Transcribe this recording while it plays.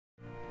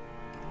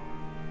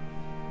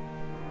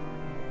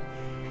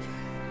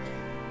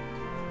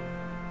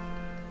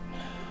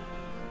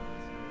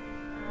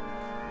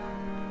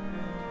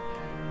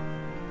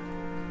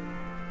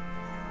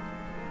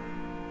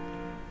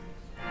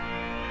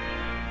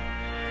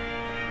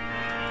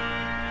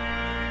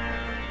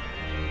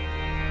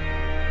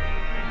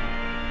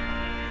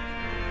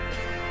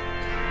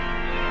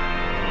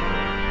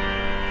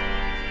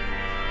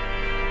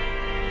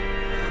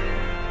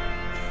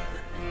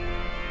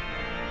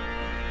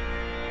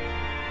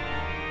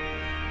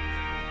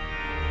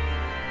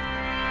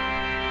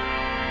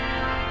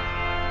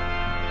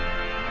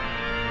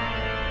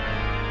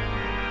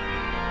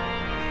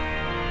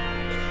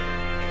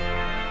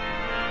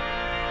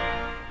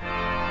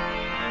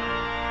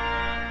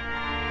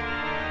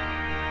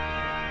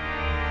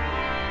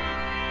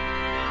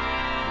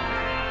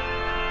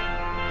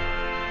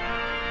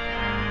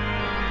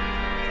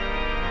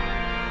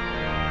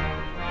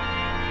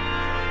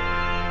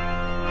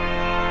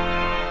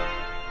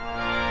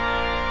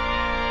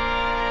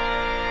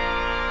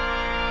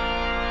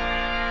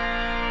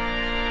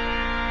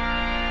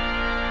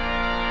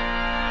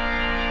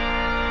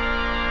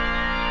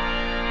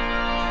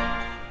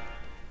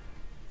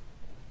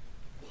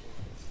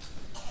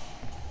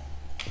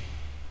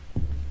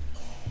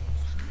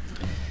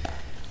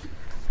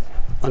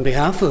On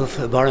behalf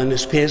of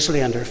Baroness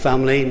Paisley and her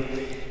family,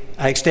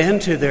 I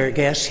extend to their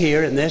guests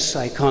here in this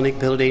iconic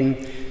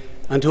building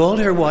and to all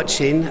who are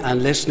watching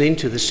and listening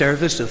to the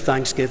service of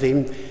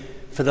thanksgiving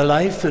for the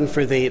life and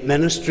for the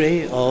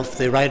ministry of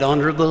the Right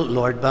Honourable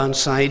Lord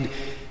Bannside,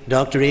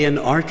 Dr. Ian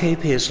R.K.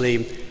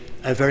 Paisley,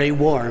 a very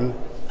warm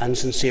and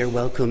sincere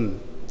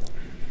welcome.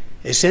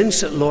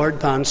 Since Lord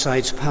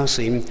Bannside's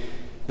passing,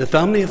 the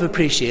family have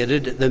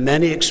appreciated the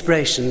many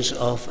expressions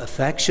of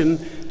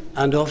affection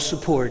and of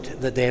support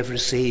that they have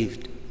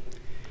received.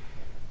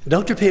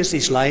 Dr.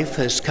 Paisley's life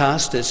has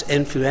cast its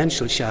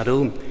influential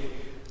shadow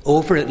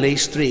over at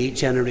least 3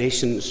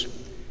 generations,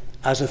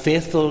 as a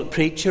faithful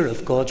preacher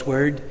of God's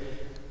Word,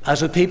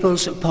 as a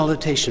people's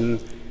politician,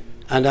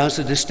 and as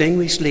a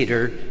distinguished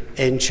leader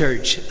in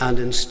church and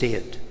in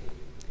state.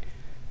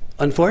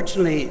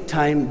 Unfortunately,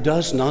 time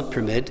does not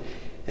permit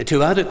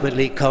to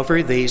adequately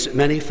cover these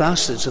many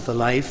facets of a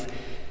life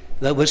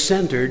that was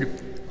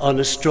centred on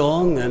a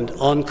strong and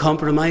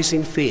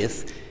uncompromising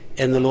faith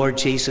in the Lord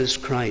Jesus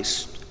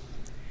Christ.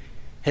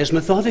 His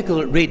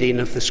methodical reading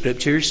of the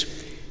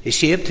Scriptures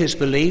shaped his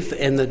belief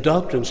in the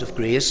doctrines of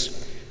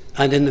grace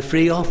and in the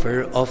free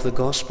offer of the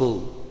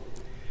gospel.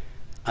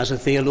 As a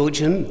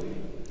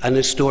theologian, an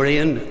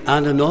historian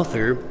and an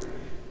author,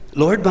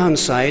 Lord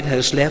Bannside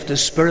has left a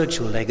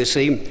spiritual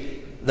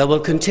legacy that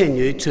will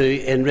continue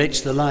to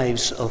enrich the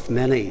lives of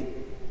many.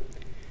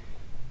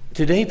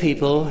 Today,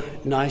 people,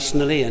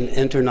 nationally and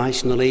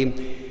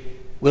internationally,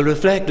 will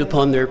reflect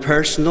upon their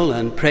personal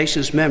and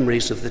precious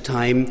memories of the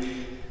time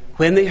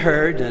when they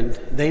heard and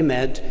they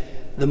met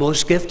the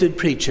most gifted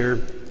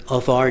preacher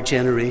of our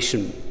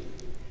generation.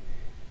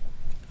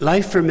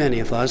 Life for many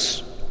of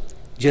us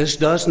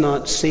just does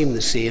not seem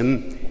the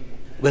same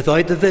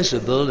without the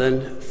visible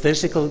and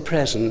physical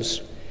presence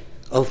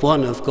of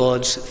one of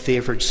God's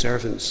favoured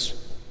servants.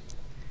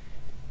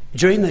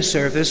 During this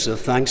service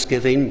of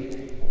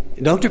thanksgiving,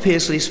 Dr.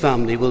 Paisley's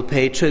family will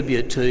pay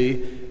tribute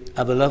to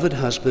a beloved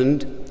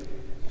husband,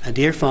 a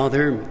dear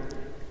father,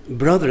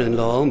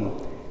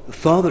 brother-in-law,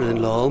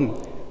 father-in-law,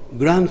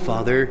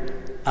 grandfather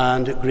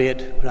and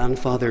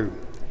great-grandfather,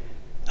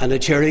 and a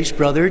cherished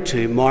brother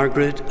to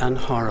Margaret and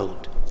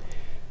Harold.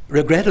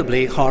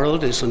 Regrettably,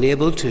 Harold is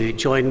unable to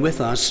join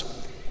with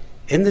us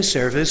in the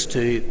service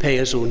to pay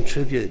his own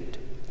tribute.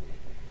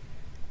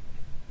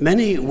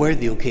 Many were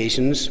the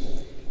occasions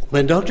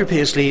when Dr.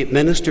 Paisley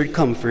ministered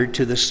comfort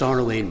to the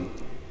sorrowing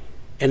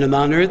in a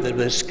manner that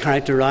was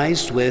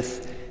characterised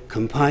with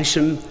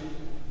compassion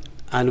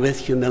and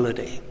with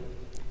humility.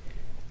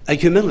 A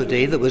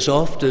humility that was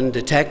often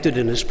detected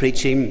in his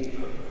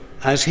preaching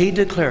as he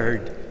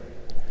declared,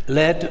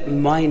 "Let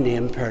my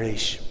name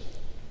perish,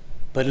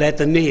 but let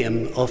the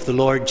name of the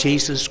Lord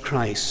Jesus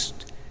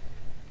Christ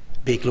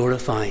be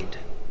glorified."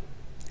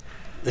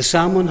 The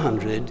Psalm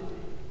 100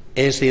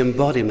 is the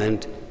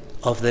embodiment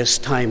of this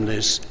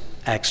timeless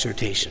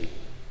exhortation.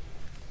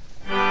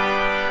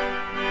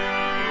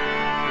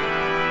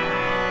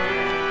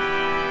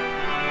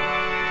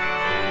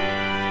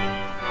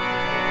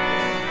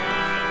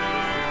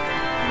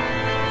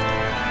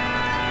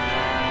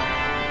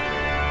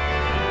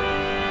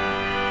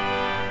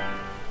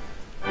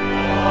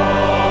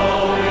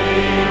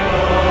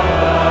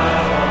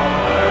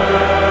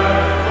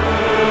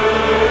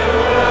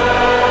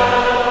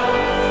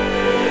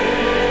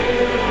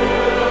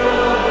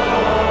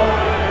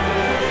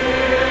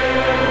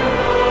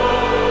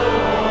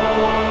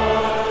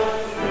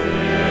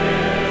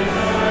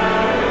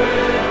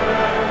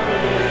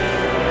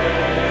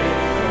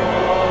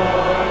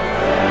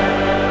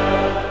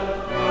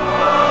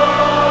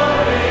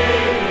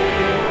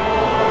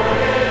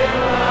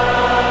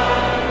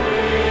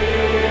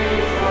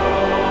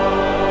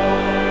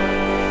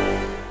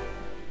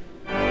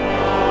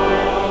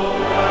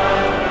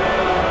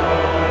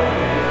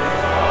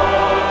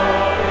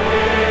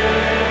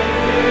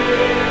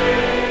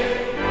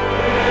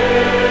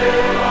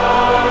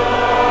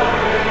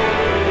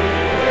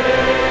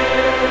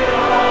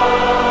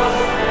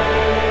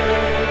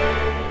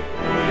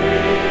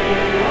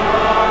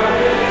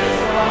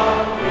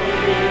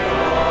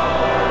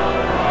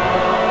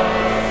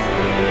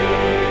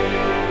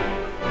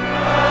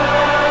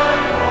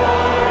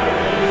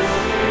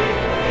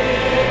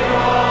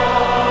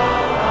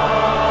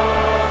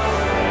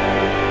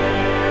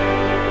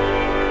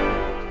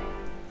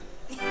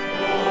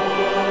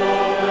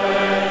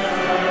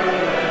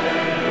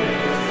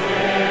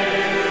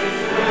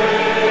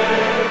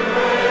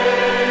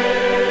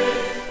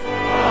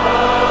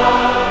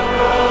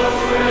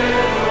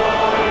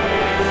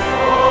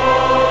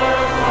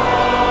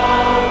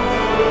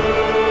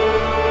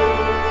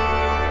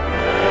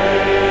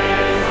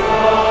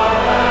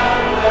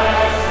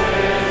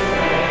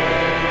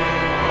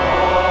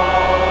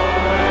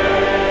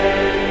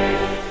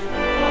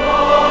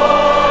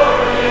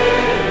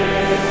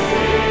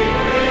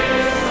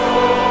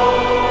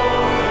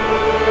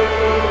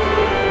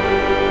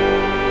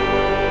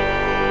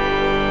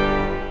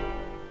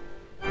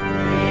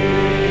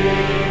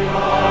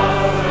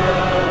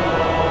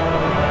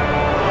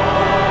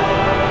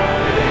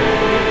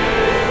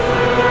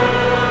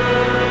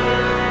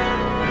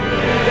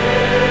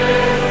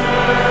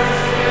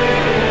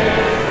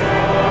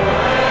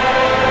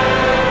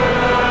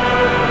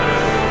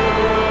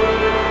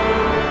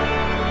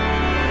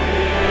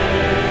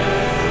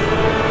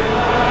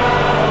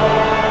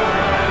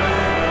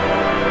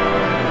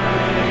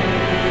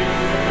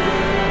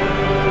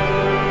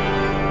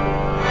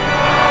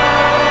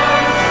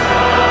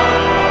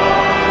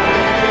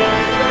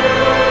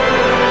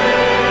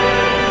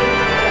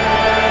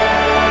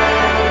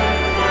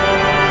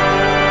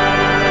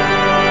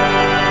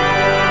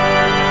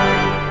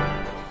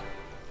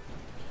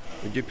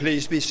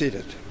 Please be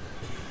seated.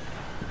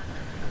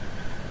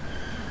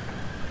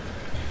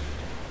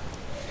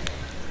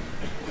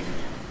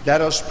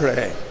 Let us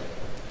pray.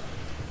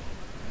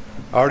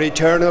 Our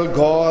eternal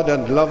God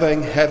and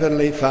loving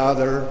Heavenly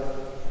Father,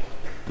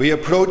 we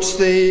approach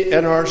Thee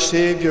in our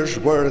Saviour's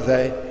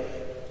worthy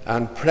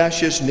and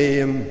precious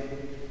name,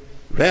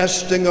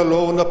 resting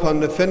alone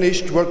upon the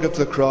finished work of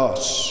the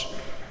cross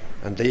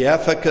and the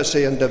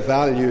efficacy and the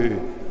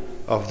value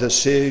of the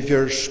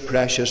Saviour's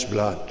precious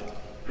blood.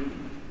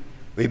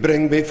 We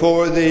bring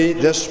before Thee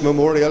this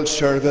memorial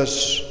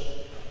service,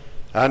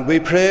 and we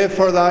pray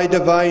for Thy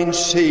divine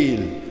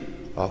seal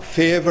of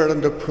favour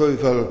and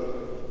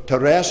approval to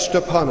rest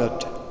upon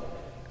it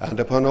and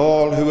upon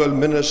all who will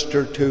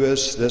minister to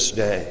us this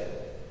day.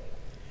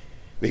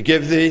 We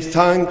give Thee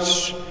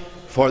thanks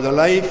for the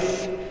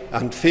life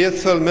and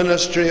faithful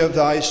ministry of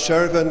Thy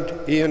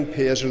servant Ian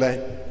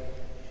Paisley,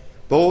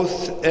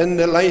 both in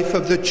the life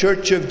of the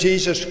Church of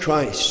Jesus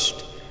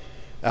Christ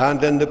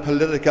and in the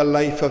political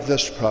life of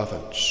this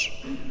province.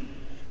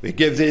 We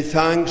give Thee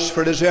thanks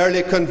for his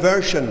early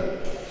conversion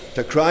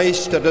to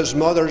Christ at his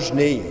mother's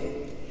knee,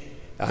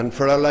 and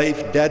for a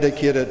life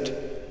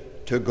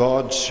dedicated to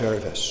God's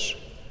service.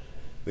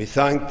 We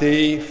thank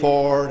Thee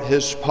for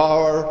his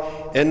power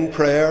in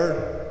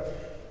prayer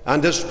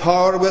and his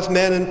power with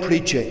men in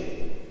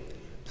preaching,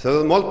 through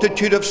the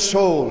multitude of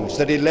souls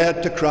that he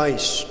led to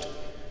Christ,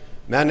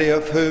 many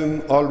of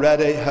whom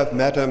already have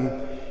met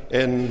him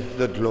in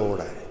the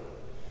glory.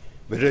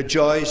 We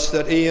rejoice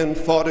that Ian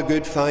fought a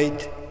good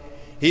fight.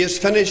 He has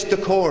finished the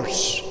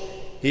course.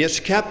 He has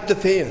kept the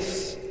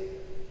faith.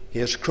 He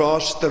has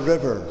crossed the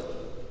river,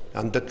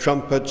 and the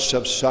trumpets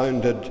have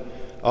sounded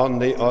on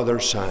the other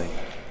side.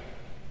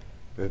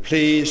 We're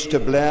pleased to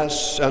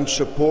bless and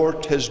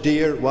support his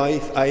dear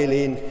wife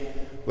Eileen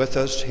with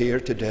us here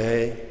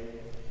today.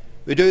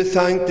 We do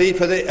thank Thee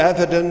for the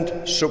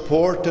evident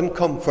support and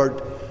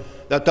comfort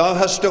that Thou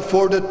hast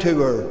afforded to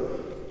her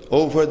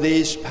over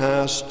these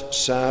past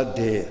sad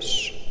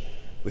days.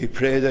 We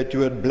pray that You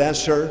would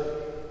bless her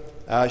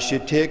as she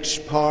takes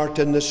part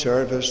in the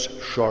service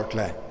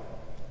shortly.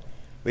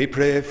 We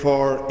pray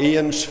for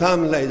Ian's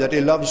family that he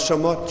loves so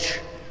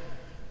much.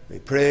 We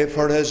pray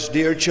for his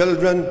dear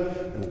children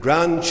and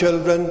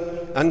grandchildren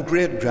and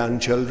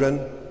great-grandchildren.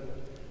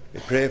 We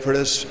pray for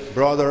his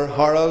brother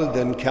Harold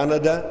in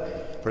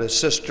Canada, for his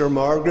sister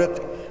Margaret,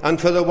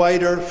 and for the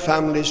wider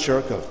family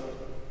circle.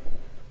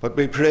 But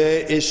we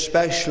pray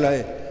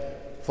especially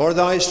for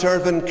Thy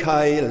servant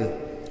Kyle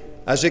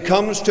as he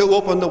comes to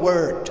open the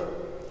Word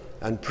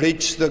and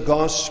preach the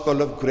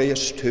gospel of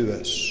grace to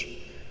us.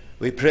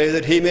 We pray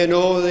that he may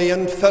know the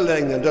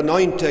infilling and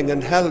anointing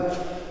and help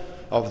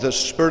of the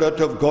Spirit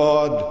of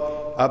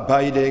God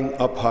abiding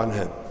upon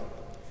him.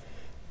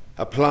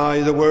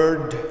 Apply the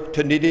Word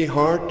to needy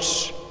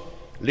hearts,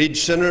 lead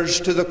sinners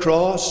to the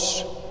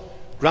cross,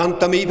 grant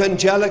them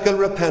evangelical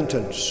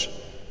repentance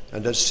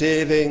and a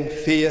saving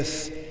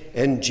faith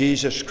in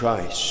Jesus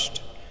Christ,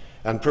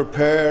 and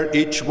prepare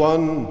each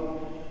one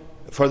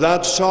for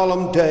that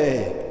solemn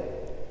day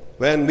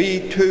when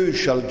we too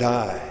shall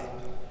die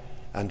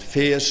and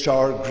face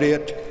our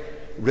great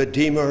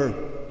Redeemer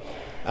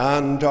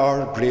and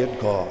our great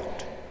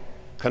God.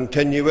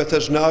 Continue with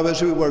us now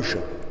as we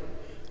worship.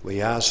 We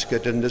ask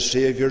it in the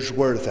Saviour's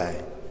worthy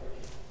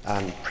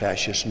and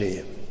precious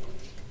name.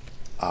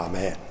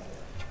 Amen.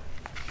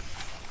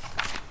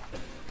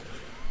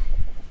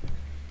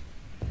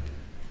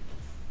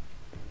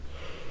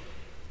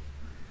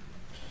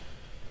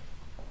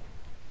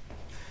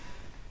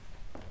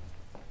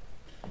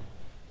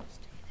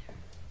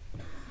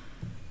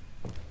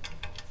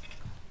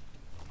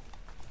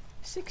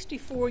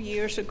 "64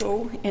 years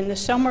ago, in the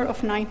summer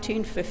of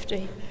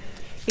 1950,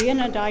 Ian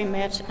and I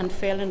met and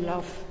fell in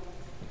love.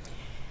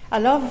 A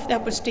love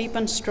that was deep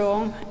and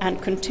strong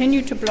and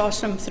continued to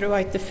blossom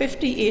throughout the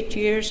 58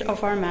 years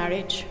of our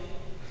marriage.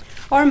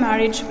 Our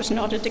marriage was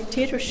not a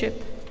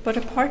dictatorship, but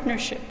a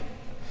partnership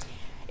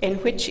in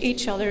which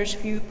each other's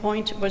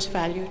viewpoint was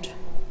valued.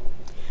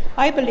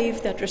 I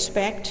believe that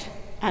respect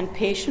and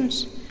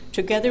patience,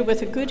 together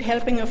with a good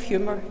helping of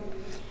humour,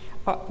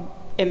 are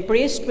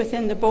embraced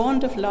within the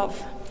bond of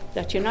love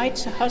that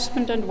unites a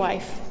husband and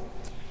wife,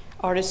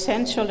 are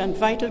essential and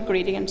vital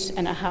ingredients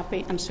in a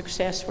happy and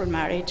successful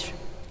marriage.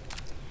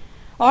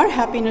 Our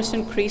happiness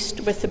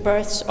increased with the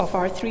births of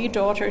our 3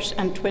 daughters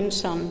and twin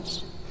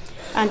sons,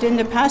 and in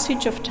the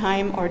passage of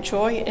time our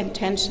joy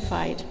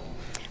intensified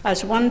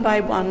as one by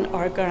one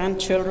our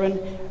grandchildren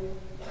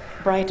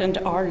brightened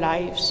our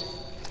lives.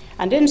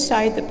 And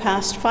inside the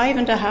past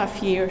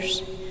 5.5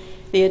 years,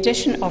 the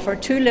addition of our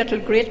 2 little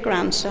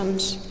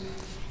great-grandsons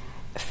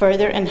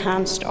further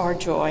enhanced our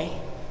joy.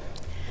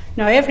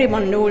 Now,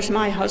 everyone knows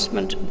my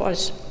husband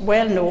was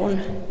well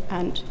known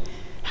and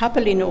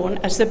happily known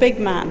as the big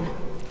man,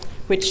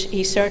 which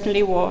he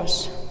certainly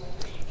was.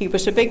 He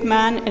was a big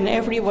man in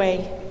every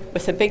way,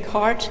 with a big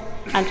heart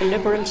and a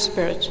liberal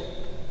spirit.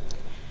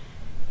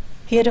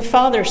 He had a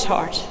father's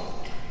heart.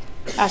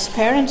 As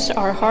parents,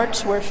 our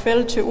hearts were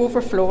filled to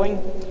overflowing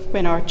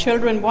when our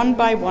children one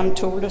by one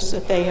told us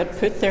that they had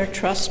put their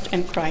trust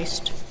in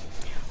Christ.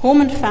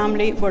 Home and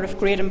family were of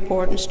great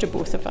importance to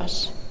both of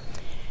us.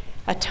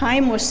 A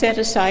time was set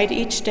aside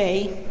each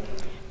day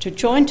to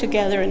join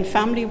together in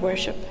family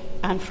worship,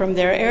 and from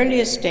their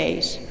earliest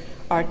days,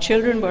 our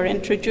children were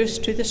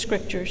introduced to the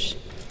Scriptures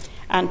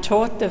and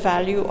taught the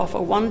value of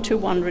a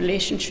one-to-one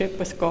relationship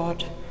with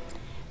God,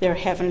 their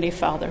Heavenly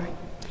Father.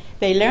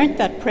 They learnt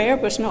that prayer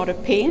was not a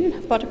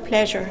pain, but a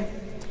pleasure,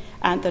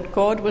 and that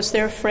God was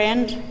their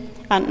friend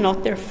and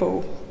not their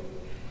foe.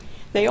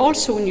 They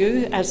also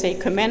knew, as they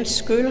commenced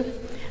school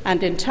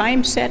and in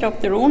time set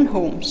up their own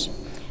homes,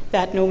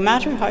 that no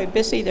matter how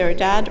busy their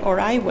dad or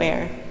I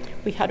were,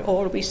 we had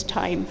always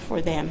time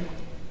for them.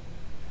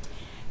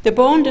 The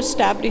bond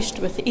established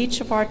with each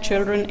of our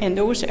children in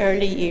those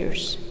early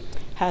years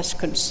has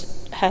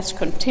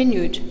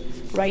continued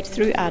right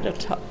through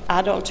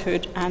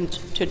adulthood and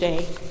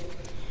today.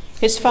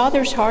 His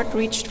father's heart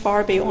reached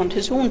far beyond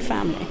his own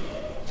family.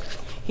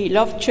 He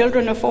loved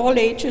children of all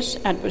ages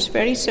and was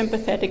very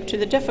sympathetic to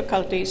the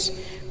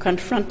difficulties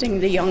confronting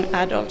the young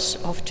adults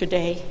of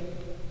today.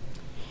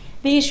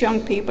 These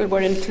young people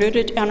were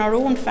included in our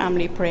own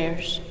family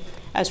prayers,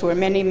 as were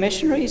many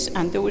missionaries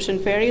and those in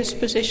various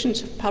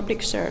positions of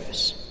public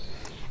service.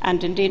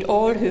 And indeed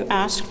all who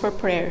asked for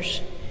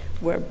prayers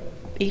were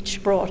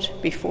each brought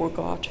before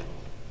God.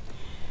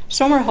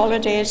 Summer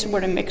holidays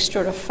were a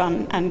mixture of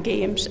fun and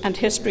games and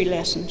history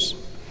lessons.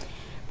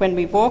 When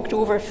we walked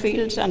over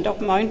fields and up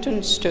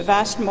mountains to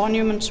vast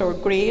monuments or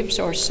graves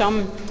or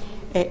some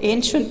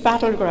ancient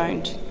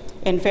battleground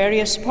in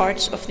various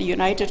parts of the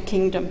United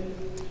Kingdom.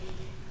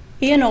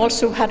 Ian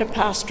also had a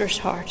pastor's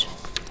heart.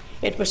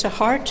 It was a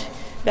heart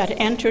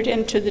that entered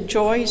into the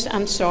joys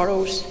and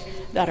sorrows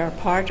that are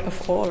part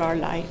of all our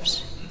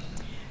lives.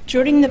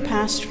 During the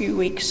past few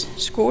weeks,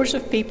 scores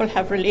of people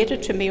have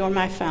related to me or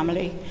my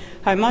family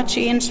how much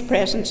Ian's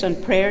presence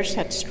and prayers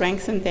had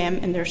strengthened them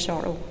in their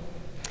sorrow.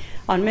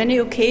 On many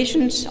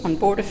occasions, on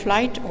board a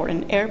flight or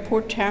in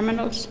airport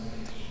terminals,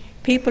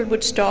 people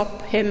would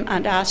stop him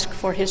and ask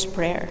for his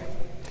prayer,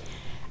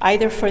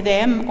 either for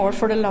them or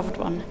for a loved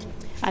one,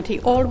 and he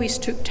always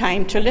took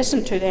time to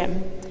listen to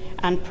them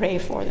and pray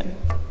for them.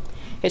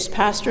 His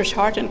pastor's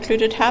heart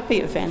included happy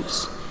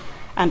events,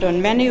 and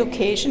on many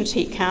occasions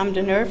he calmed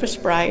a nervous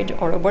bride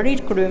or a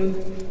worried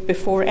groom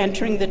before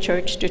entering the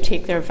church to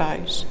take their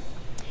vows.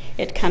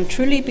 It can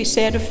truly be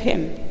said of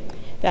him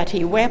that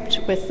he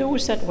wept with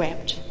those that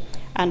wept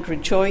and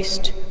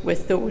rejoiced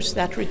with those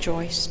that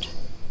rejoiced.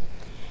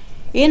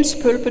 Ian's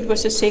pulpit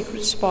was a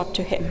sacred spot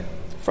to him,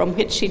 from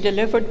which he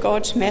delivered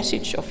God's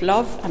message of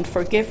love and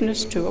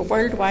forgiveness to a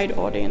worldwide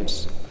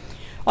audience.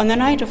 On the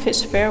night of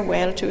his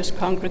farewell to his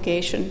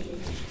congregation,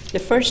 the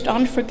first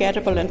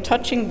unforgettable and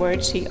touching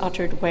words he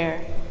uttered were,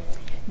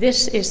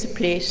 "This is the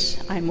place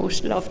I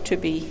most love to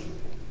be."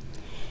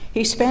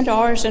 He spent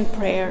hours in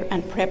prayer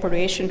and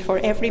preparation for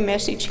every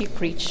message he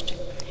preached,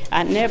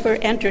 and never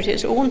entered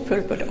his own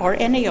pulpit or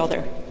any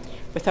other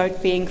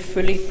without being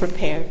fully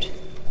prepared.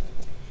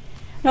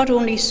 Not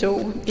only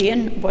so,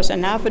 Ian was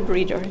an avid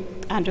reader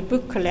and a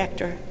book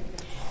collector,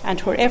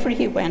 and wherever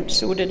he went,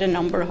 so did a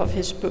number of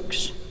his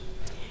books.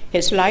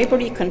 His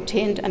library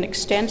contained an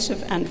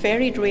extensive and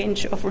varied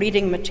range of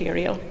reading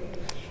material,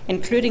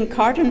 including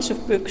cartons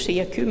of books he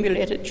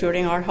accumulated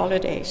during our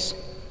holidays.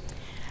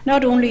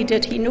 Not only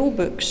did he know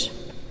books,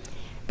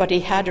 but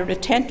he had a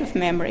retentive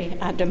memory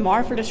and a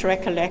marvelous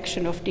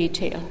recollection of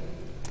detail.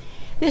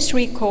 This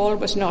recall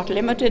was not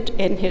limited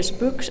in his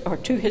books or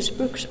to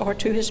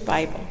his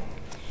Bible,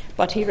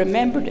 but he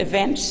remembered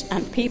events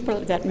and people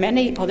that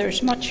many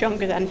others much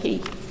younger than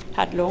he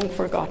had long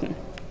forgotten.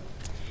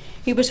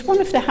 He was one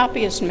of the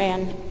happiest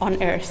men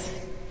on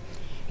earth.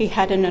 He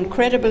had an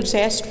incredible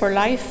zest for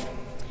life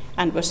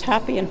and was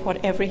happy in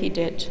whatever he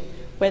did,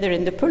 whether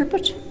in the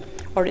pulpit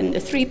or in the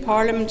 3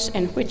 parliaments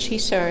in which he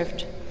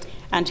served,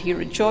 and he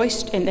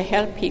rejoiced in the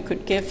help he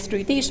could give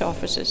through these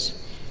offices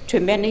to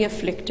many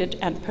afflicted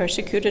and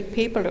persecuted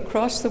people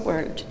across the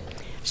world,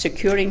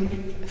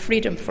 securing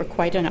freedom for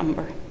quite a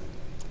number.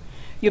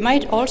 You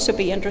might also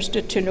be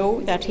interested to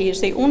know that he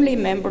is the only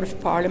Member of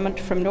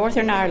Parliament from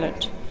Northern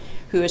Ireland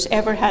who has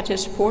ever had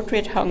his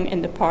portrait hung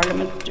in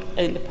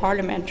the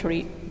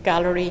Parliamentary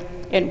Gallery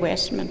in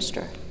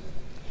Westminster.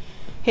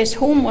 His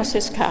home was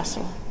his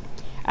castle,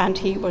 and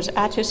he was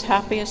at his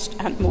happiest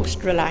and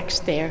most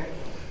relaxed there.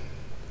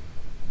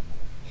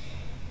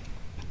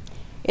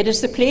 It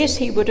is the place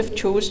he would have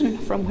chosen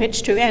from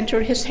which to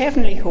enter his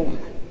heavenly home,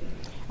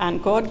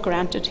 and God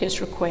granted his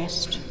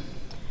request.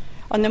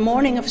 On the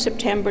morning of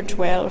September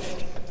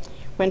 12,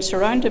 when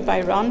surrounded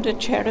by Rhonda,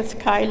 Cherith,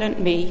 Kyle and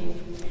me,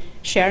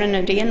 Sharon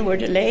and Ian were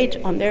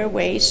delayed on their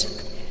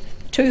ways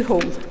to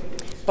home,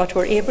 but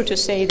were able to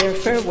say their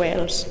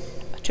farewells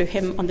to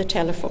him on the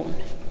telephone.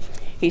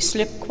 He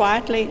slipped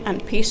quietly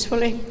and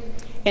peacefully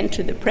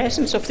into the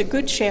presence of the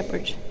Good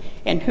Shepherd,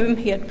 in whom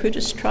he had put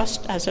his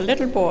trust as a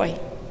little boy,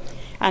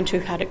 and who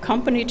had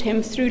accompanied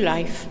him through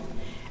life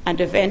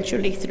and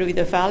eventually through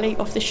the valley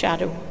of the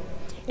shadow,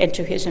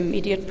 into his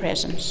immediate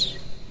presence.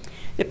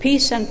 The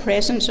peace and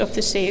presence of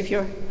the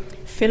Saviour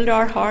filled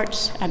our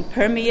hearts and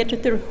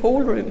permeated the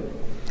whole room,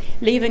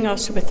 leaving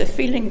us with the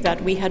feeling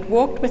that we had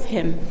walked with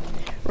him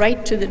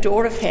right to the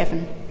door of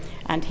heaven,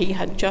 and he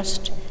had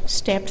just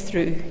stepped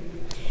through.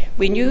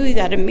 We knew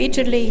that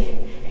immediately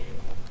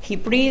he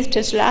breathed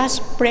his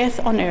last breath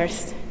on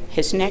earth,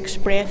 his next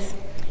breath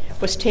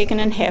was taken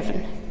in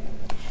heaven.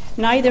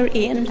 Neither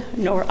Ian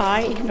nor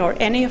I nor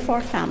any of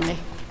our family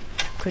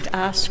could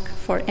ask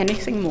for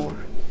anything more.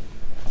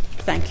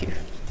 Thank you.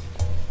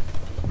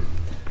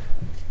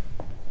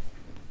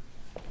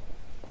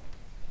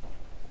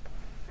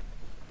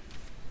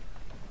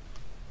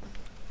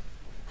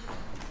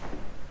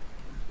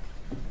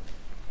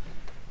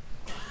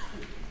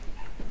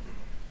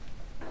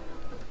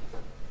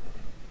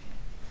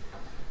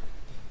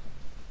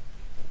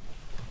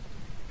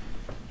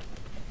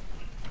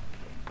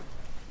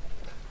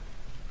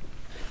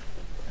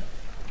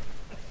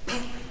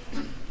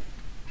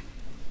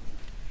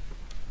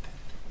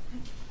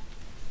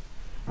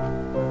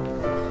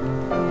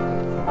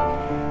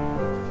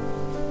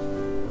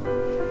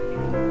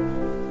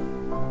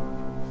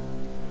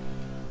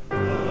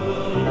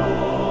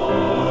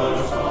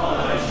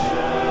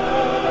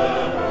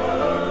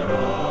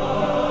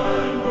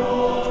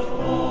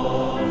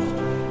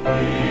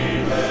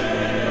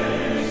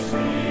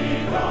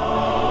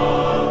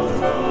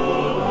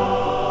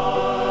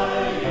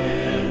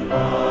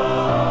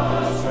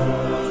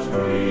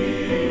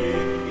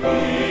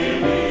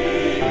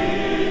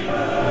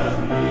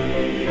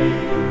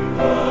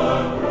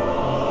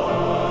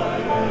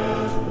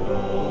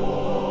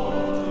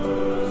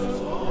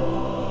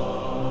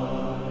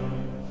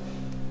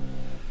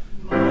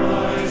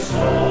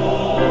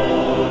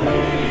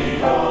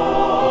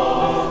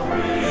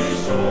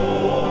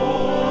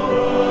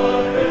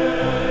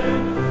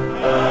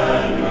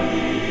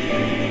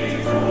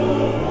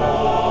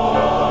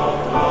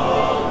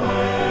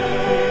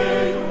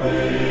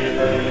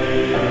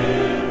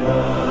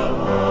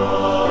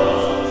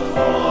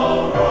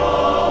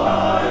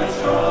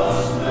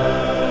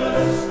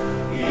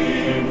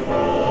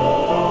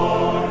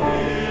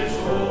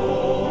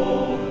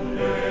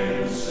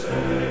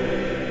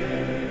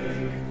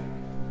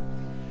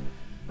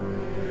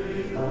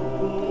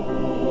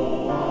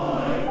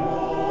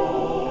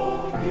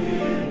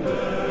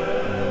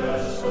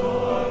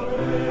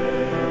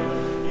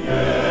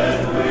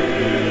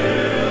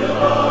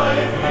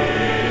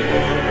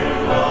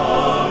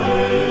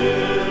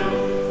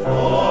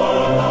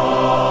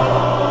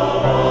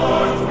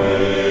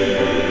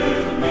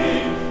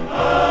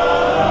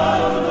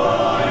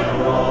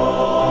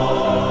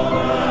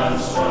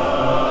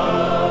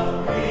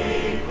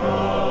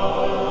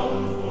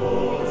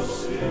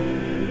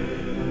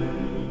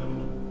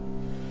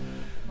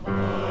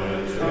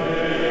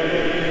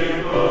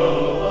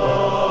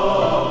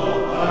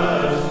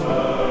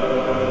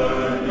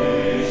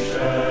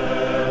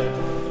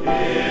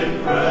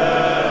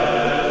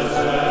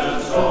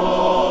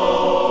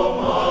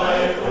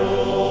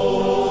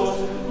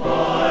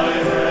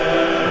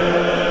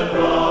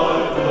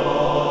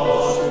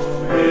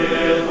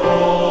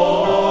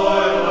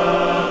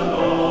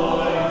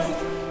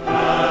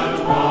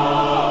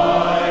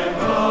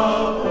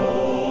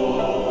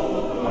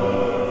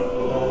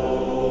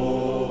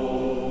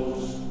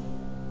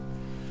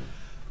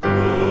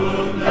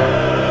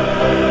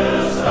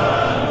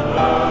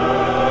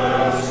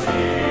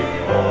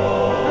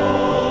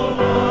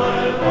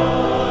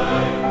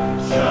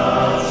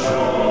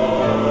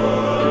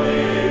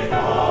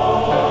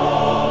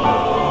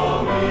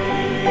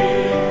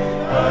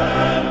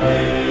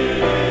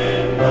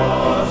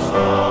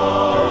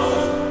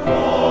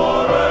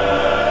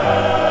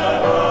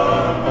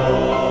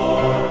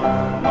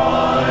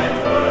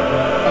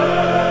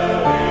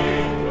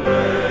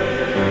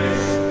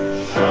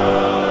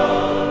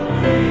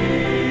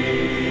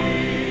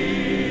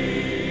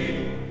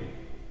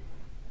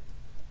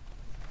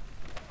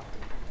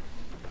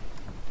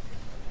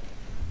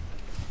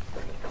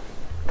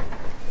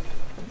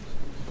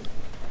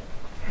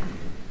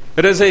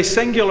 It is a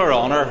singular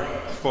honour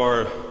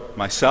for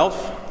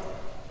myself,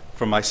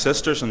 for my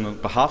sisters, and on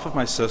behalf of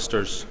my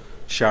sisters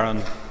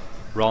Sharon,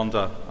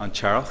 Rhonda and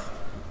Cherith,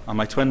 and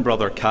my twin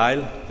brother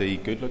Kyle, the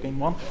good-looking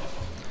one,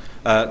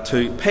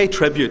 to pay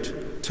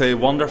tribute to a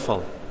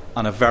wonderful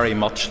and a very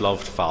much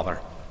loved father.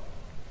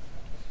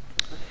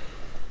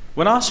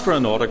 When asked for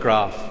an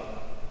autograph,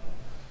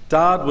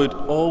 Dad would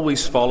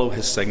always follow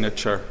his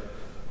signature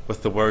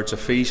with the words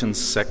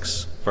Ephesians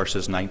 6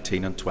 verses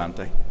 19 and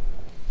 20.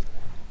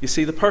 You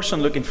see, the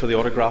person looking for the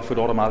autograph would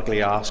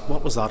automatically ask,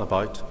 what was that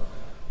about?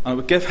 And it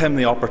would give him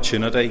the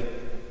opportunity,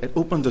 it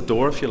opened the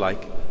door, if you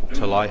like,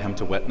 to allow him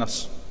to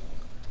witness.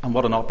 And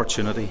what an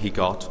opportunity he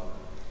got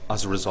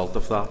as a result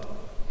of that.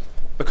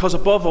 Because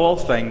above all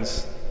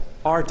things,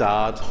 our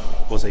dad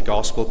was a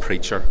gospel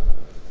preacher.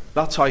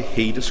 That's how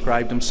he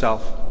described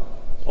himself.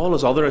 All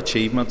his other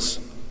achievements,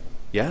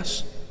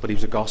 yes, but he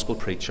was a gospel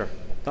preacher.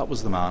 That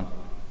was the man.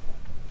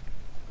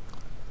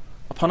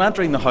 Upon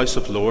entering the House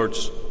of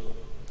Lords,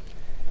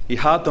 he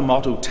had the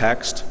motto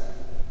text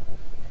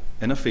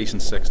in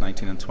Ephesians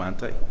 6:19 and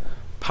 20,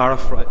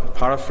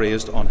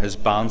 paraphrased on his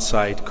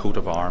Bannside coat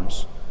of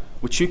arms,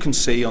 which you can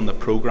see on the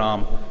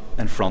programme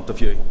in front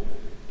of you.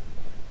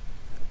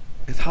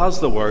 It has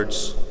the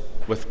words,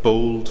 "with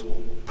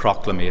bold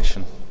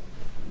proclamation."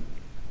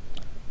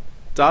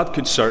 Dad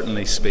could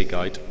certainly speak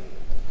out.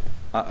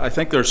 I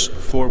think there's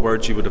 4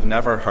 words you would have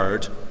never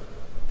heard,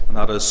 and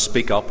that is,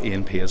 "Speak up,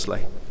 Ian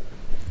Paisley."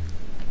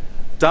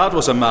 Dad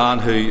was a man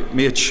who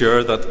made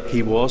sure that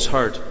he was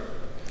heard,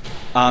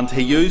 and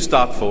he used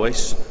that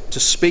voice to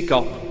speak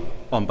up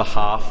on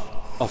behalf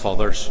of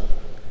others.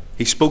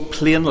 He spoke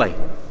plainly,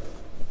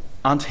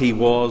 and he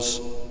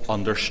was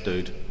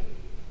understood.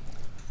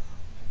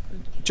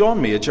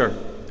 John Major,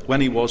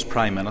 when he was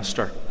Prime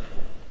Minister,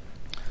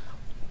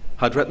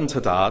 had written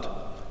to Dad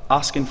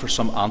asking for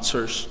some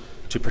answers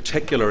to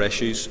particular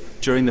issues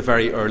during the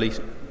very early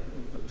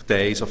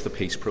days of the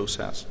peace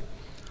process.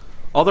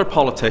 Other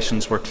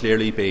politicians were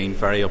clearly being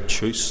very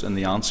obtuse in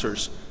the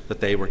answers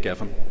that they were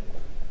given.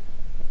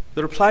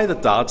 The reply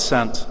that Dad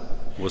sent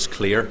was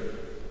clear.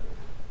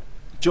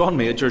 John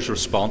Major's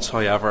response,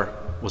 however,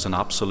 was an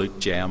absolute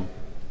gem.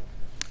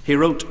 He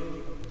wrote,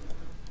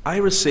 "I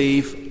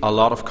receive a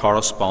lot of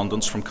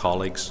correspondence from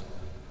colleagues,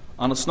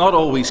 and it's not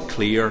always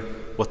clear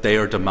what they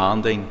are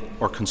demanding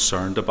or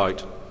concerned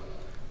about.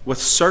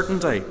 With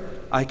certainty,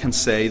 I can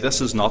say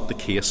this is not the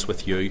case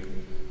with you.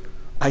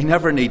 I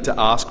never need to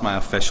ask my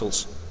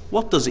officials,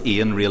 what does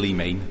Ian really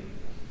mean?"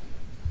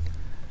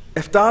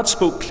 If Dad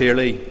spoke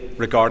clearly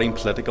regarding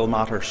political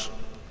matters,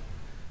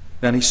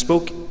 then he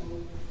spoke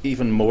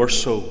even more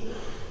so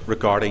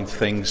regarding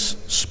things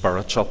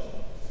spiritual.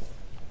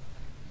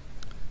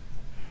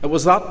 It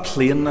was that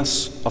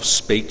plainness of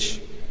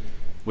speech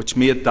which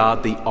made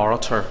Dad the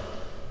orator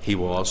he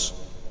was.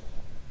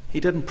 He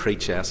didn't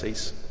preach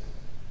essays.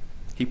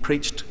 He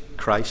preached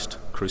Christ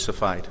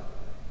crucified.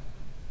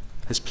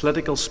 His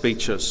political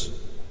speeches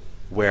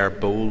were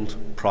bold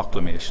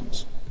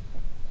proclamations.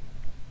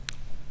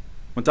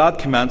 When Dad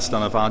commenced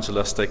an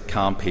evangelistic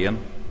campaign,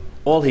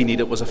 all he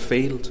needed was a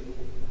field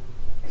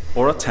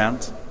or a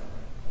tent,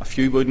 a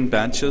few wooden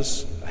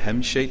benches, a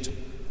hymn sheet,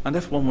 and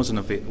if one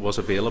was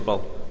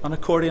available, an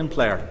accordion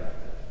player.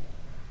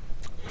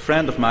 A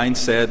friend of mine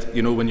said,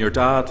 when your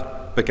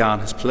dad began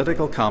his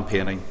political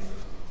campaigning,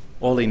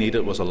 all he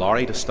needed was a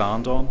lorry to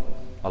stand on,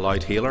 a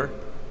loud hailer,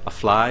 a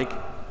flag,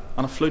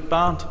 and a flute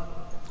band.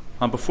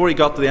 And before he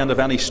got to the end of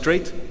any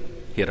street,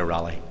 he had a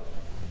rally.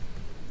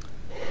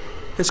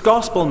 His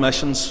gospel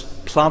missions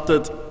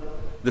planted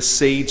the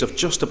seeds of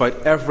just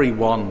about every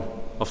one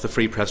of the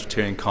Free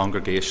Presbyterian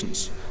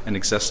congregations in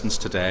existence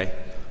today,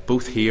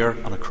 both here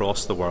and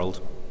across the world.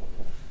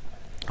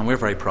 And we're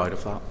very proud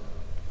of that.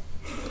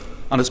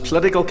 And his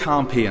political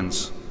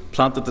campaigns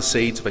planted the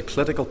seeds of a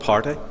political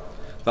party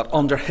that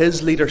under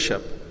his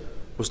leadership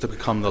was to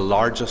become the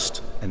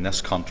largest in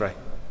this country.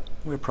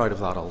 We're proud of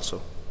that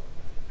also.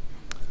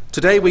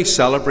 Today we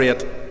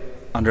celebrate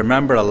and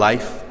remember a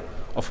life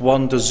of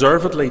one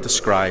deservedly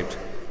described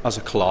as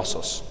a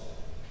colossus.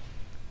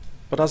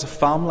 But as a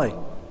family,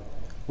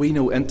 we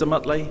know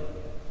intimately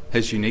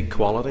his unique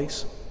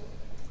qualities.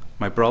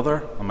 My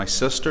brother and my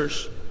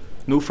sisters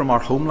know from our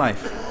home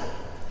life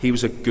he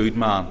was a good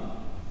man.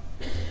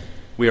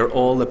 We are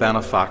all the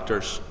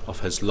benefactors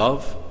of his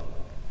love,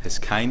 his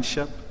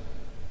kindship,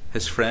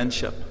 his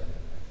friendship,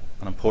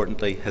 and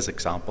importantly, his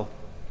example.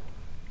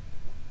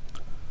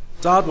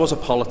 Dad was a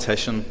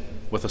politician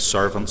with a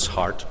servant's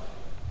heart.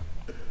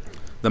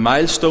 The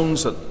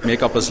milestones that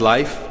make up his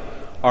life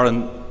are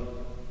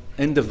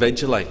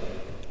individually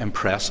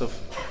impressive.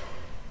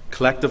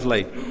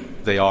 Collectively,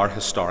 they are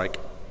historic.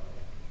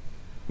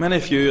 Many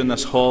of you in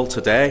this hall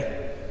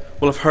today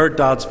will have heard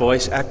Dad's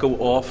voice echo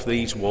off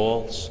these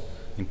walls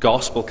in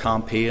gospel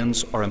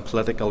campaigns or in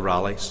political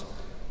rallies.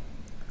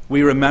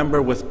 We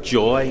remember with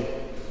joy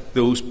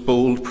those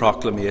bold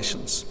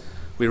proclamations.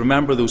 We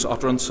remember those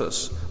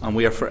utterances, and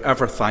we are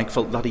forever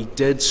thankful that he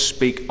did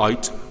speak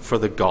out for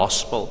the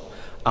gospel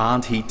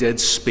and he did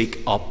speak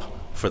up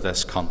for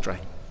this country.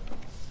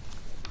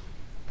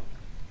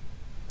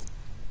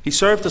 He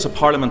served as a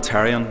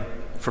parliamentarian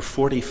for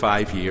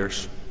 45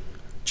 years,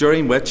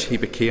 during which he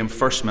became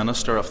First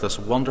Minister of this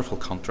wonderful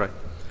country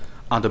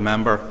and a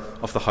member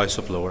of the House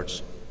of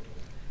Lords.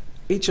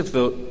 Each of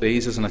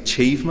these is an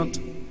achievement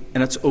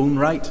in its own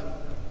right,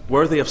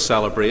 worthy of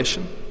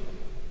celebration.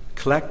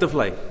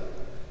 Collectively,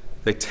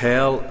 they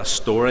tell a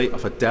story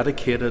of a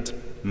dedicated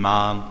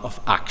man of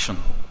action,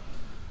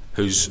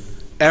 whose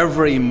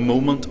every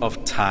moment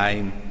of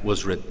time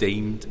was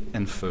redeemed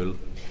in full.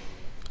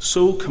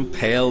 So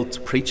compelled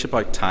to preach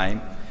about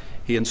time,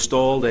 he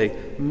installed a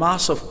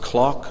massive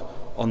clock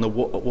on the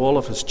wall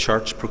of his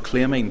church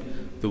proclaiming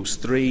those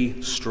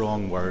 3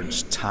 strong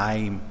words: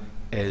 time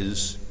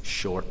is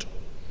short.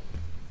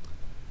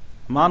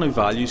 A man who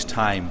values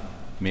time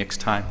makes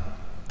time,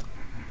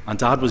 and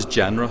Dad was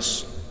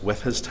generous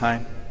with his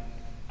time.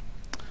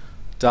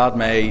 Dad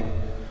may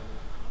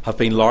have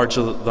been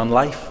larger than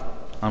life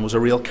and was a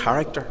real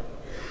character,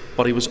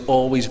 but he was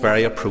always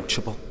very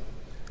approachable.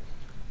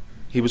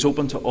 He was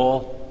open to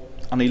all,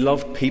 and he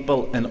loved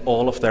people in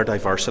all of their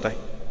diversity.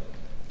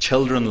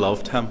 Children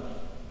loved him.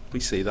 We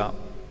see that.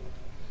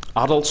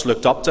 Adults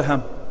looked up to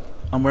him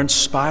and were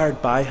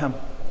inspired by him.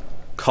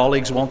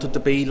 Colleagues wanted to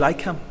be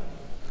like him.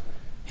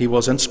 He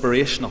was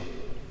inspirational.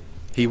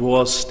 He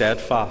was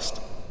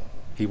steadfast.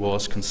 He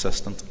was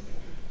consistent.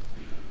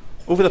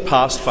 Over the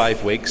past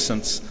 5 weeks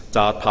since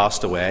Dad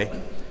passed away,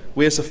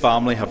 we as a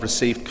family have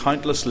received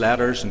countless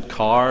letters and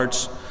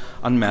cards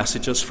and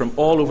messages from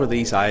all over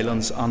these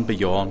islands and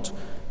beyond,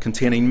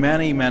 containing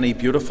many, many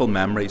beautiful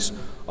memories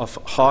of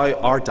how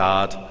our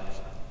dad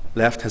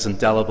left his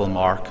indelible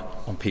mark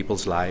on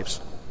people's lives.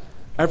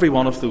 Every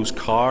one of those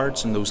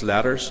cards and those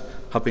letters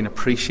have been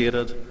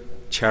appreciated,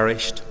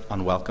 cherished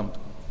and welcomed.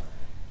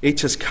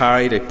 Each has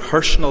carried a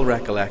personal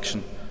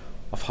recollection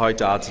of how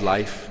Dad's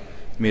life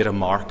made a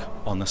mark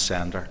on the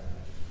sender.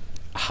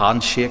 A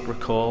handshake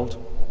recalled,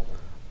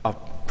 a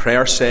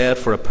prayer said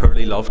for a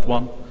poorly loved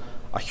one,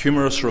 a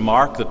humorous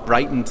remark that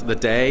brightened the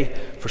day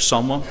for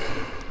someone,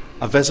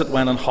 a visit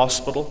when in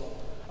hospital,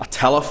 a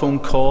telephone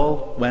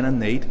call when in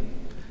need.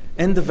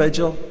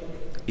 Individual,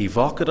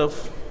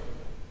 evocative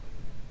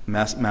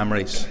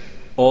memories,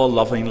 all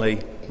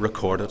lovingly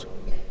recorded.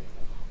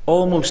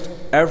 Almost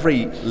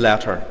every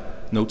letter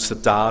notes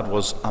that Dad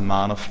was a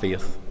man of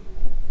faith.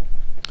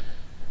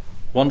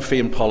 One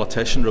famed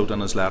politician wrote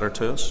in his letter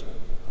to us,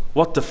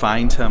 "What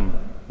defined him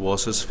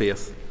was his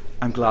faith.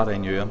 I'm glad I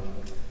knew him."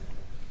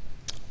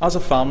 As a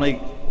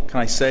family, can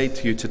I say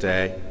to you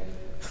today,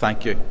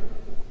 thank you.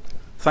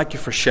 Thank you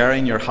for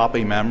sharing your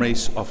happy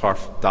memories of our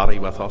Daddy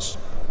with us.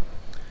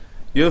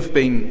 We have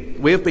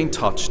been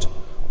touched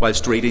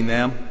whilst reading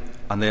them,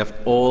 and they have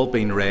all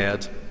been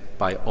read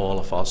by all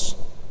of us.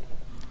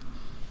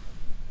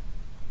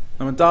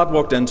 And when Dad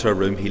walked into a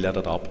room, he lit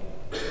it up.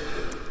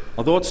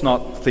 Although it's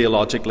not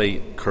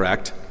theologically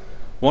correct,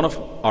 one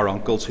of our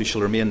uncles, who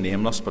shall remain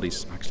nameless, but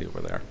he's actually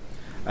over there,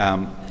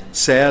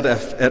 said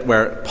if it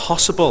were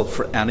possible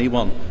for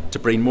anyone to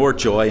bring more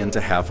joy into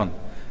heaven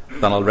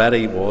than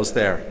already was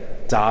there,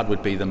 Dad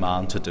would be the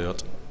man to do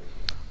it.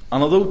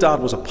 And although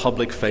Dad was a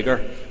public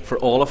figure for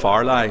all of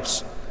our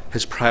lives,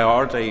 his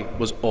priority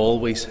was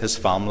always his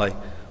family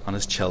and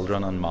his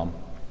children and Mum.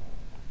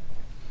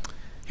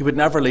 He would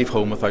never leave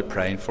home without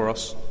praying for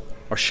us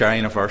or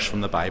sharing a verse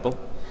from the Bible.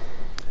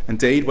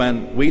 Indeed,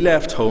 when we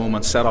left home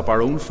and set up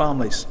our own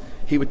families,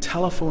 he would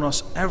telephone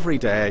us every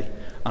day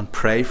and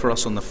pray for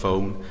us on the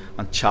phone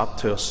and chat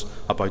to us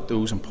about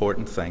those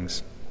important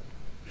things.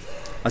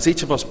 As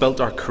each of us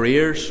built our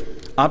careers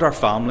and our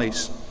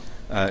families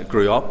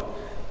grew up,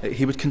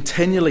 he would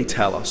continually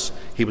tell us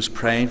he was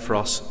praying for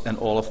us in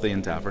all of the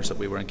endeavours that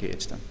we were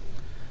engaged in.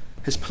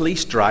 His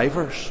police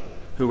drivers,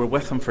 who were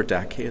with him for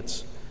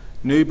decades,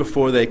 knew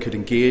before they could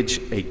engage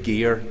a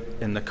gear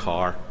in the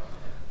car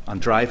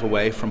and drive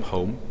away from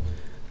home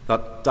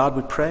that Dad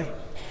would pray.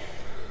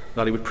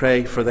 That he would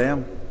pray for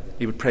them,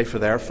 he would pray for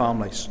their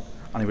families,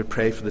 and he would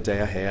pray for the day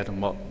ahead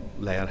and what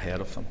lay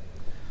ahead of them.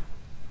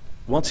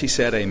 Once he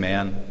said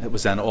amen, it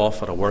was then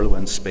off at a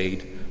whirlwind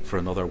speed for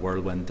another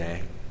whirlwind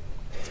day.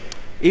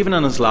 Even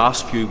in his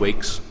last few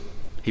weeks,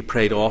 he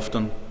prayed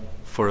often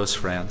for his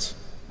friends.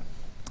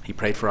 He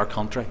prayed for our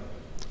country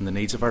and the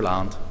needs of our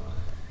land.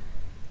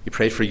 He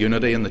prayed for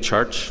unity in the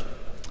church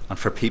and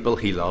for people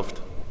he loved.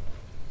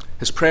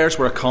 His prayers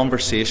were a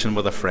conversation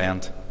with a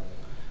friend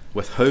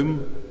with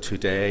whom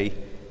today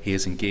he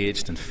is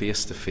engaged in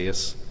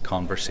face-to-face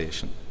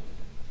conversation.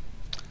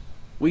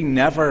 We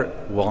never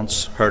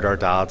once heard our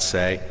dad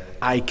say,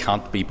 "I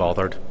can't be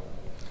bothered."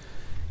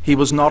 He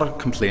was not a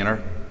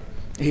complainer,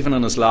 even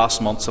in his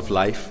last months of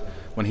life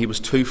when he was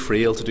too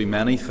frail to do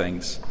many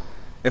things.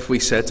 If we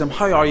said to him,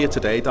 "How are you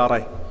today,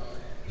 Daddy?"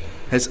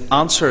 his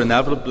answer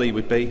inevitably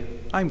would be,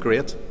 "I'm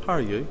great, how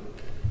are you?"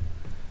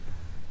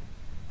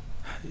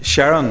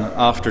 Sharon,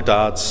 after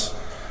Dad's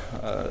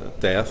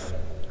death,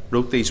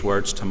 wrote these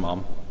words to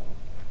Mum.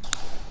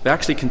 They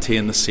actually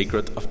contain the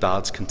secret of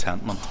Dad's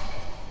contentment.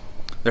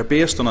 They're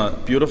based on a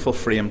beautiful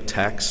framed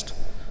text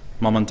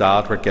Mum and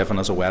Dad were given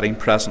as a wedding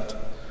present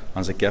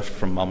and as a gift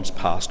from Mum's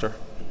pastor.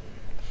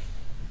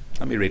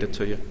 Let me read it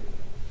to you.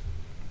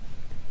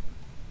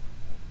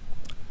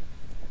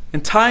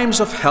 In times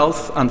of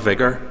health and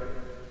vigour,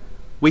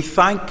 we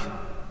thank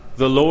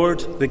the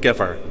Lord the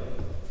giver.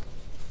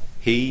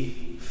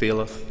 He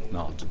faileth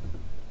not.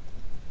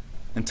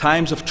 In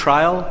times of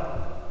trial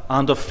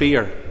and of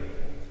fear,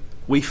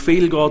 we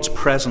feel God's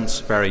presence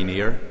very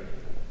near.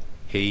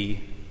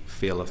 He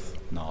faileth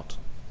not.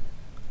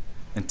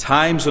 In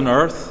times on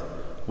earth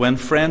when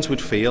friends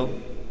would fail,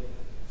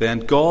 then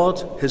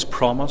God his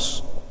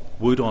promise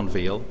would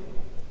unveil.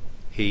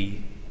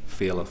 He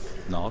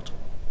faileth not.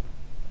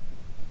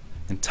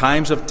 In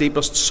times of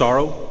deepest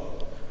sorrow,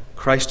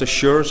 Christ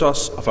assures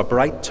us of a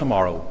bright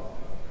tomorrow.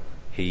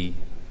 He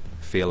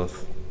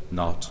faileth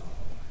not.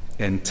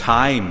 In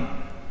time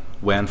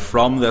when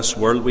from this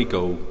world we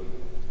go,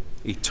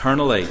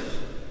 eternally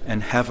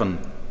in heaven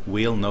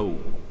we'll know.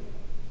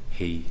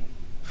 He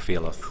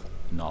faileth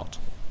not.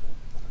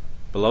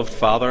 Beloved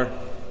Father,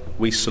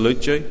 we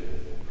salute you.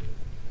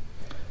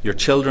 your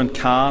children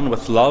can,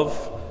 with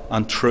love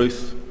and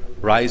truth,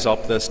 rise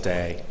up this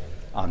day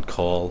and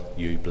call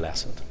you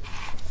blessed.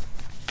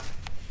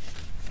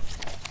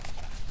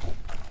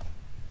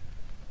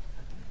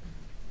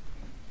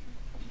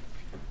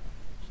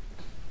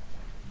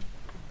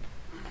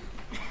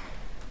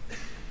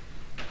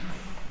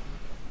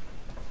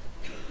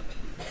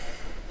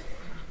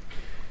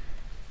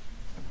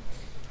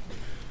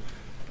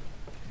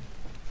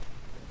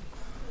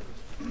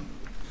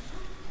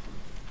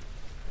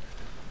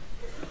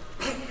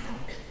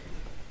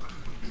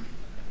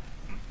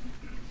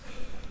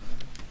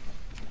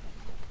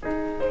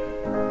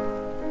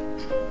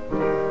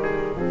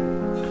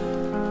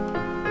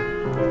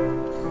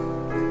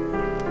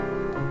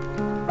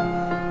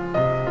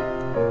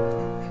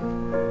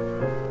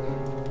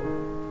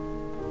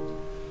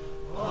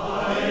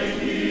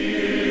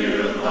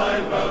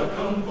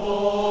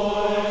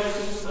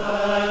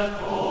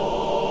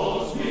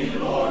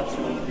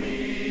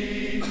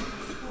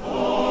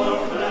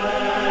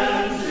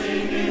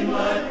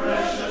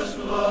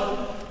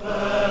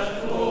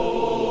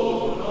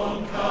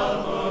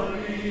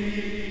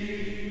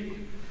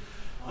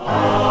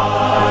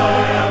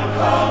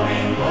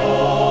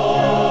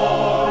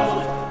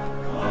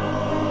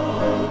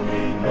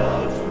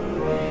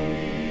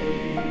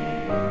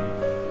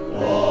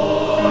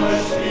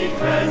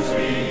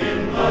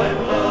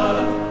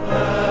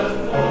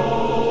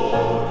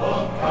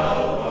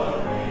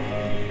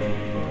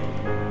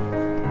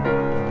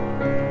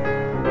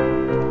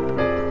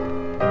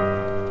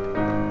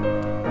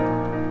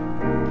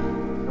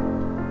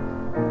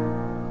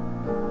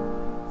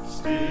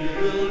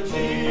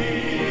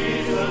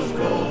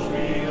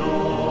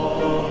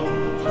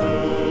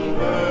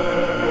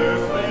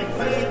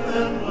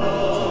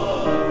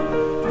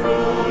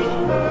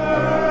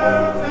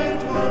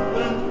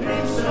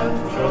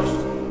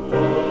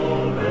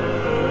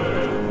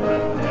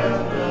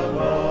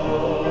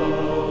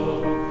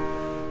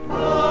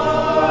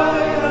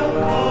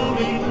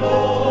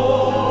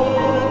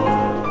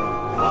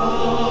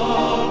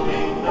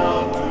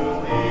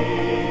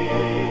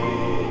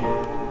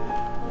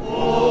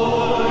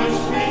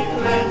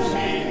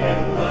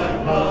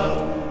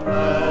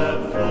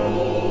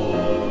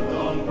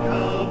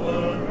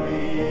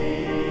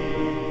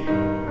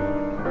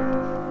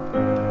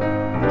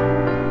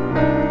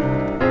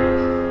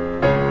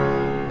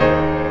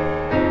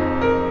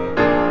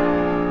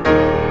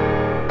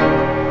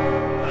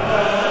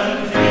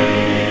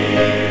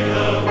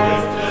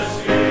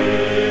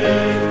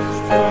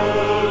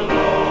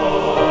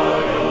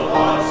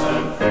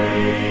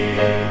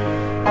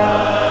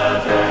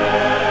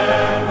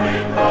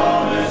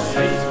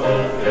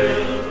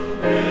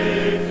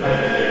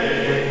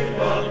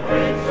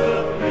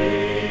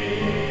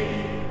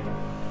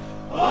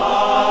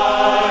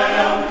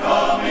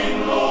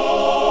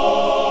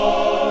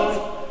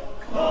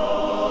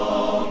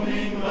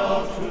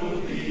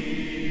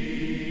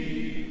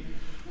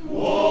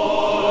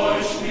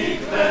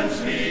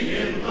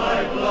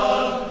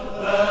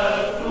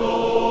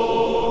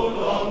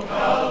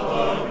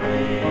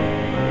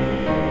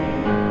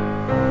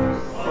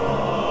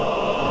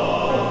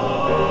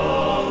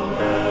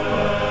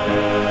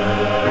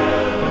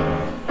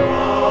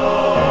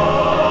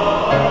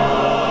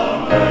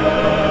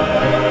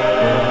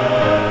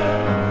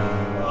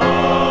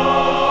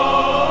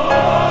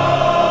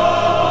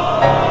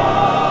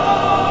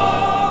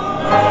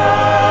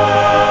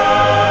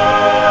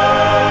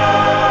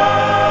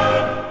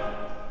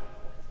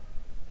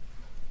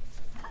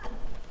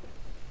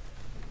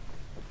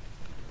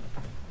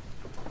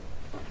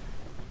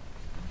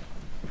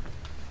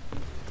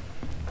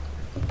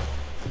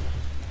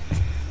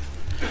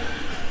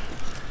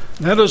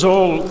 Let us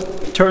all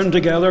turn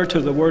together to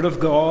the Word of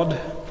God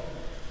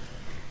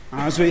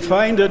as we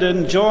find it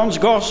in John's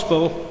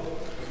Gospel,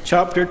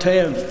 chapter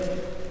 10.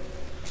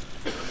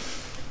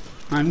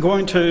 I'm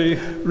going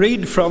to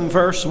read from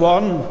verse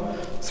 1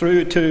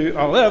 through to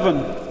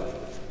 11.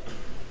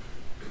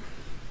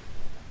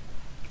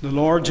 The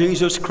Lord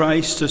Jesus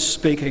Christ is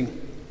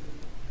speaking.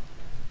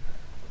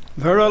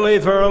 Verily,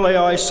 verily,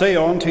 I say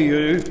unto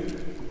you,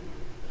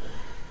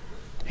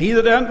 he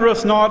that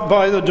entereth not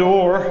by the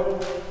door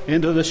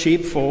into the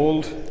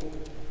sheepfold,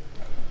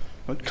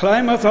 but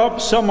climbeth up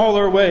some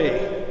other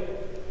way,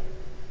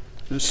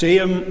 the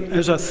same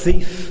is a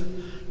thief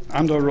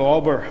and a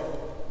robber.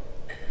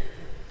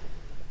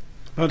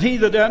 But he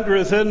that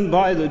entereth in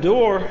by the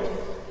door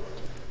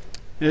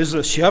is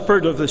the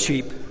shepherd of the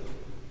sheep.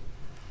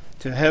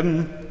 To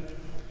him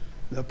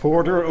the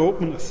porter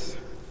openeth,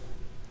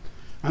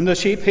 and the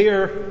sheep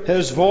hear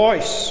his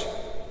voice,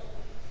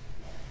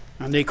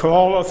 and he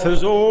calleth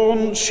his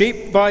own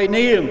sheep by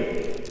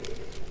name,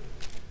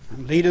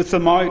 and leadeth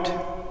them out.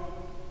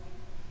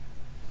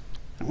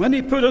 And when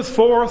he putteth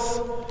forth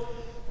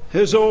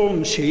his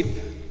own sheep,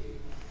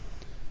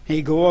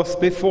 he goeth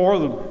before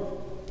them,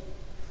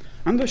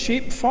 and the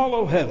sheep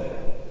follow him,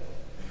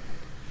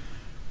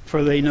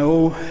 for they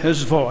know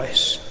his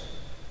voice.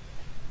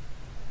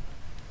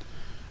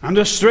 And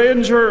a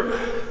stranger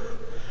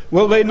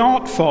will they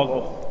not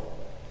follow,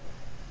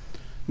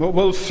 but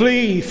will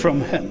flee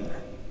from him,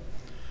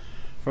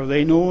 for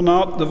they know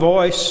not the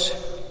voice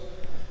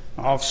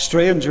of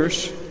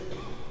strangers.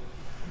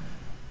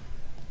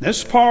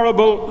 This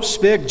parable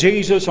spake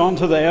Jesus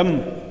unto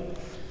them,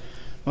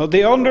 but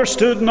they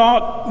understood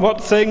not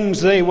what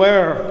things they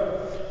were,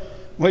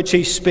 which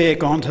he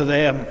spake unto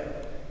them.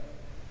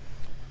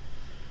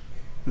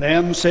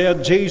 Then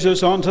said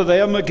Jesus unto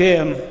them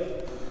again,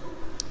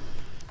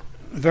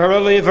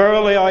 Verily,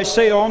 verily, I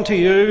say unto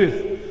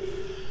you,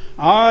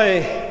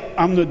 I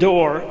am the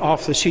door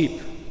of the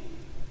sheep.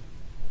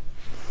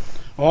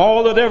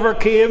 All that ever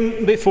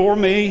came before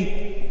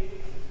me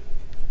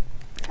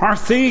are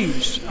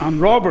thieves and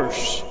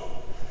robbers,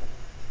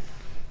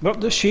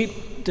 but the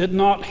sheep did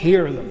not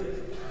hear them.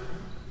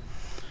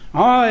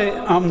 I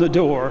am the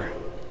door.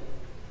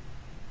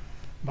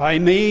 By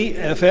me,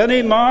 if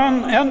any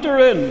man enter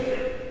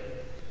in,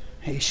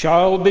 he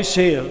shall be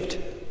saved,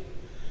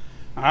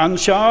 and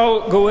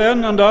shall go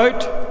in and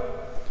out,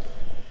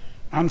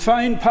 and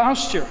find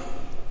pasture.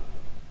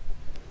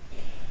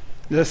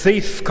 The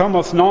thief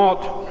cometh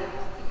not,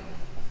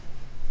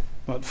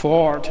 but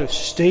for to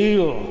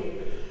steal,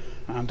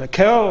 and to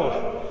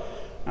kill,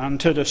 and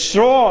to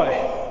destroy.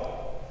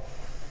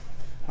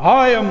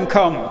 I am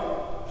come,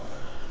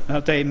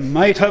 that they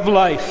might have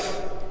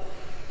life,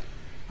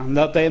 and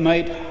that they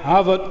might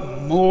have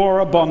it more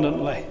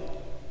abundantly.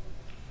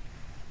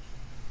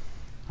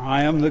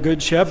 I am the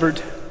good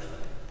shepherd.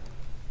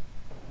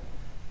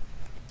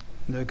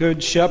 The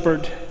good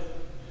shepherd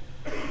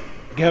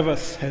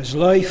giveth his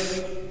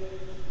life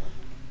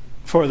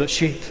for the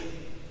sheep.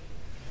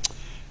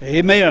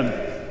 Amen.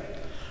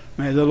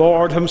 May the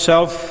Lord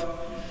himself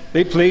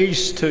be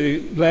pleased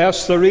to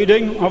bless the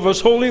reading of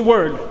his holy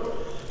word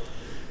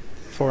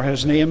for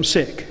his name's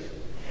sake.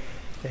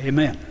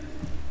 Amen.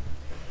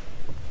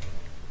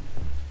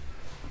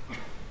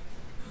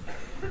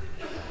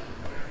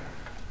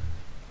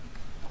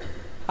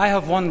 I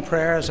have one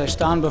prayer as I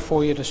stand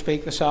before you to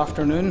speak this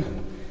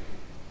afternoon.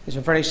 It's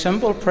a very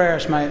simple prayer,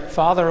 as my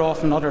father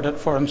often uttered it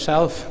for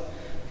himself,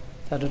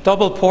 that a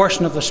double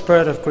portion of the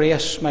Spirit of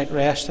grace might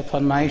rest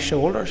upon my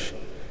shoulders.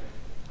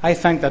 I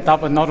think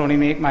that would not only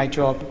make my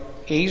job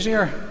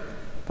easier,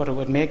 but it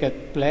would make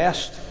it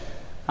blessed,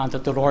 and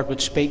that the Lord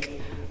would speak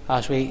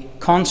as we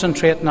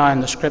concentrate now on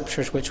the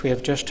Scriptures which we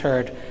have just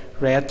heard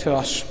read to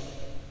us.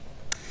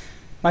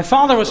 My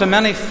father was a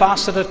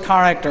many-faceted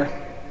character.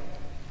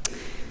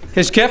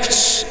 His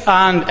gifts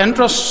and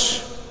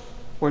interests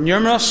were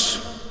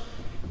numerous.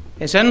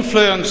 His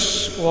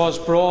influence was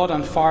broad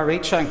and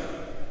far-reaching.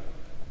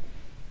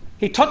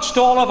 He touched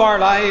all of our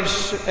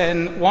lives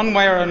in one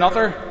way or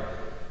another,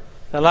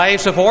 the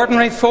lives of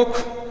ordinary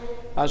folk,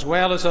 as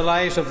well as the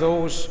lives of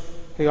those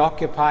who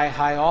occupy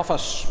high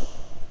office.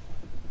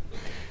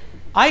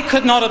 I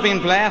could not have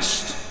been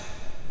blessed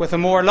with a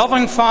more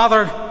loving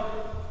father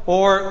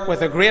or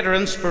with a greater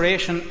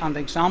inspiration and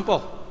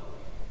example.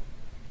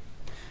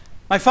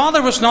 My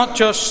father was not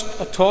just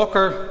a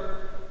talker,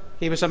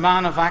 he was a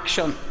man of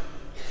action.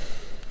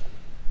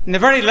 In the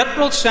very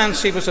literal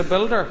sense, he was a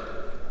builder,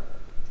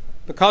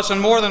 because on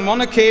more than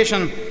one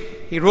occasion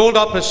he rolled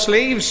up his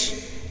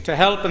sleeves to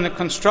help in the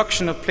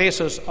construction of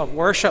places of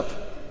worship.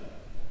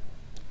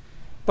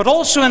 But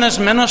also in his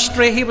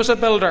ministry he was a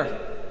builder.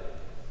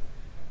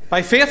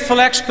 By faithful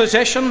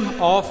exposition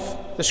of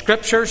the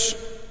Scriptures,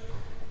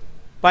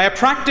 by a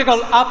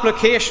practical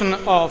application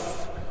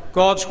of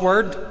God's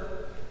Word,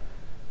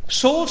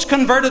 souls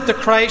converted to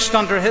Christ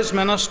under his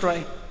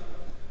ministry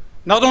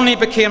not only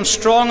became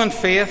strong in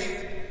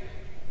faith,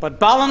 but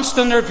balanced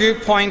in their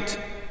viewpoint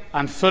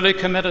and fully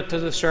committed to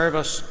the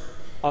service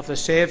of the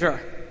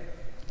Saviour.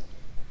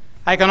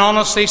 I can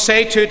honestly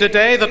say to you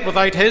today that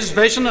without his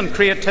vision and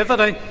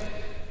creativity,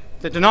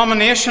 the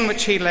denomination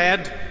which he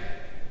led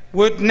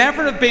would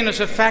never have been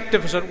as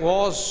effective as it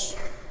was.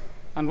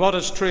 And what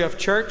is true of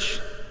church,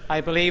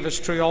 I believe, is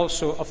true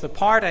also of the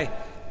party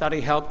that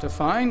he helped to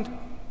found.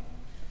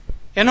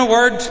 In a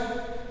word,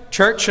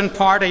 church and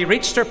party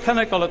reached their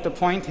pinnacle at the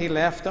point he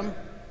left them.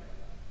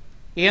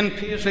 Ian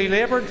Paisley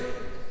laboured,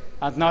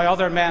 and now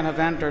other men have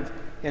entered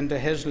into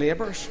his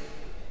labours.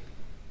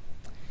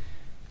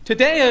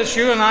 Today, as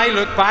you and I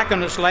look back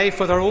on his life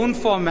with our own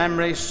fond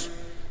memories,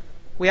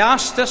 we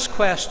ask this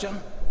question: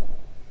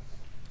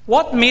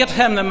 what made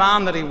him the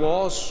man that he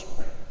was?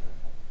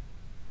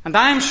 And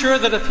I am sure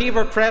that if he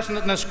were present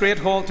in this great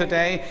hall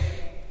today,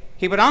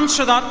 he would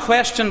answer that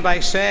question by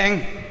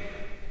saying,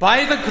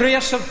 "By the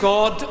grace of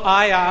God,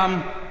 I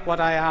am what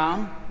I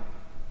am."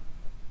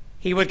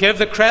 He would give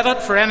the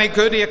credit for any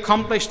good he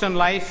accomplished in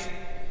life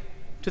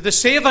to the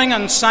saving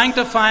and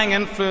sanctifying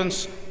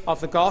influence of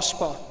the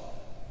gospel.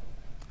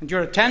 And your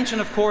attention,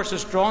 of course,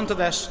 is drawn to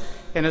this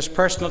in his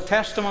personal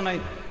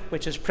testimony,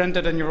 which is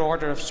printed in your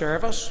order of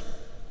service.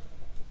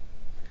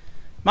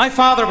 My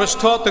father was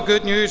taught the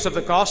good news of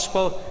the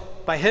gospel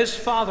by his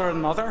father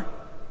and mother.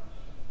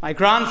 My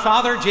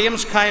grandfather,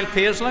 James Kyle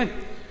Paisley,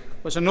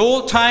 was an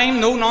old-time,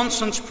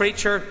 no-nonsense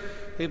preacher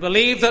who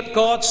believed that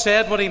God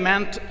said what he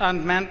meant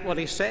and meant what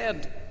he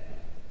said.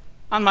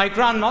 And my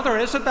grandmother,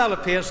 Isabella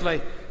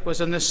Paisley,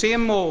 was in the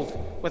same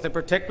mould with a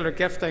particular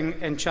gifting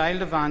in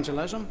child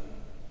evangelism.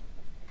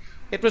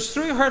 It was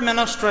through her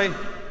ministry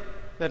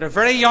that a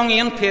very young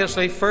Ian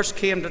Paisley first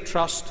came to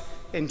trust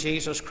in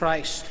Jesus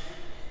Christ.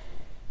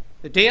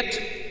 The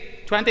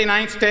date,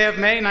 29th day of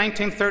May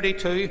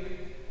 1932,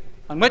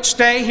 on which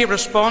day he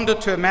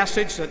responded to a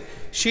message that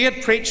she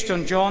had preached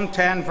on John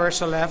 10,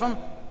 verse 11.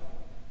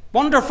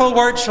 Wonderful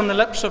words from the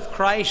lips of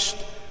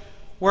Christ,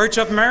 words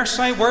of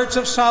mercy, words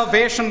of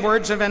salvation,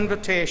 words of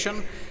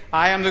invitation.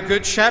 I am the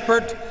good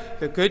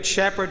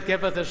shepherd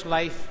giveth his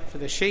life for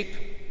the sheep.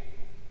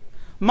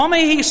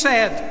 Mummy, he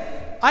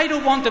said, I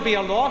don't want to be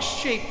a lost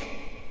sheep.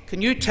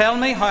 Can you tell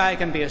me how I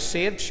can be a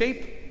saved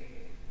sheep?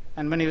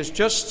 And when he was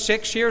just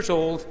 6 years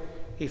old,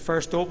 he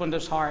first opened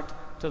his heart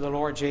to the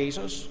Lord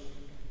Jesus.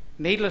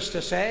 Needless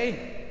to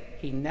say,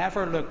 he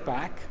never looked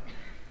back.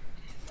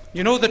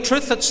 You know, the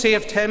truth that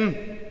saved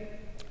him,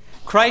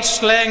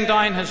 Christ laying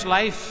down his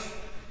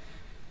life,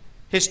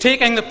 his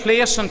taking the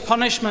place and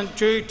punishment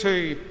due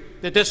to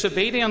the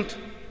disobedient,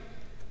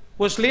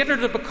 was later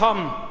to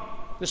become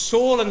the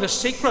soul and the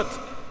secret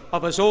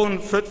of his own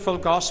fruitful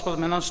gospel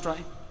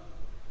ministry.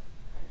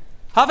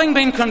 Having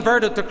been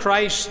converted to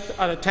Christ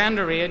at a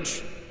tender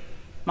age,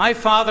 my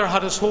father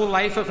had his whole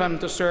life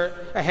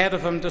ahead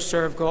of him to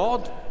serve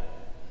God.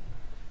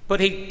 But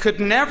he could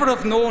never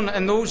have known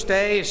in those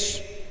days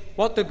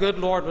what the good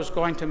Lord was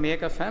going to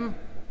make of him.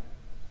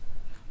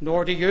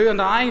 Nor do you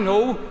and I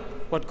know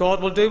what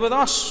God will do with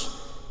us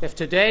if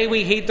today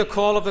we heed the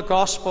call of the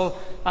gospel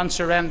and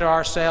surrender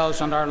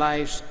ourselves and our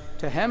lives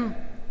to him.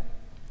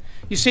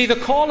 You see, the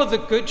call of the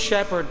Good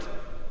Shepherd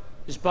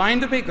is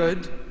bound to be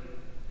good,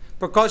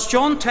 because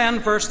John 10,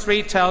 verse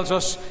 3 tells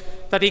us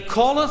that he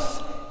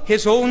calleth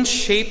his own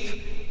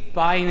sheep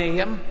by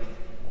name.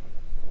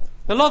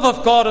 The love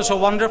of God is a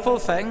wonderful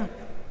thing.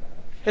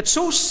 It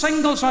so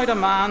singles out a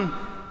man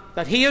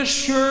that he is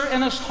sure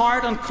in his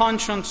heart and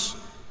conscience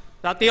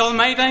that the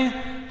Almighty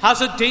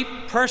has a deep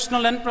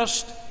personal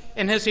interest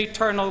in his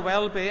eternal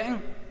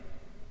well-being.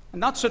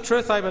 And that's the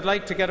truth I would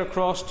like to get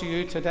across to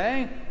you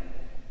today.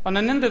 On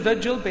an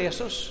individual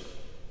basis,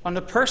 on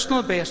a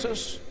personal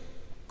basis,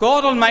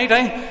 God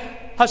Almighty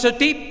has a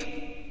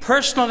deep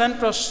personal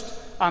interest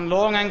and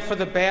longing for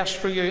the best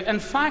for you. In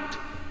fact,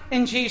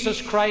 in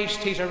Jesus Christ,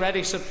 he's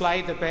already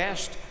supplied the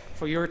best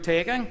for your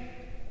taking.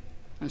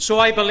 And so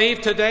I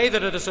believe today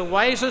that it is the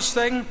wisest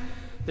thing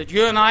that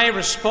you and I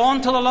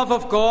respond to the love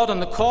of God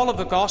and the call of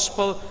the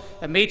gospel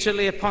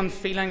immediately upon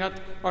feeling it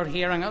or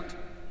hearing it.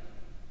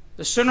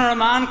 The sooner a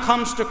man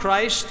comes to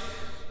Christ,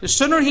 the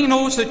sooner he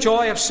knows the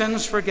joy of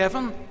sins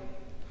forgiven.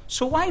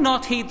 So why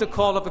not heed the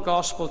call of the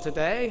gospel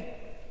today?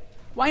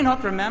 Why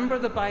not remember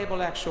the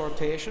Bible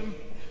exhortation?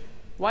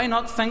 Why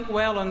not think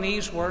well on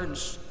these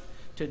words?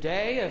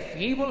 Today, if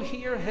ye will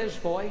hear his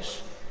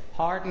voice,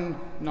 harden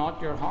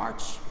not your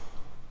hearts.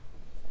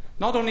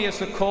 Not only is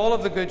the call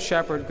of the Good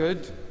Shepherd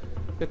good,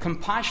 the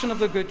compassion of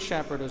the Good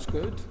Shepherd is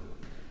good.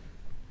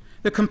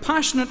 The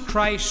compassionate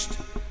Christ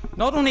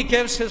not only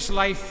gives his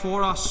life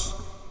for us,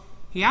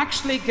 he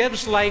actually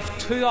gives life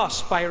to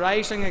us by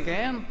rising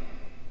again.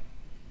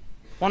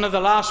 One of the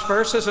last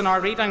verses in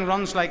our reading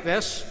runs like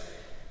this: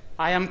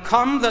 I am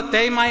come that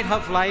they might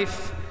have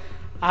life,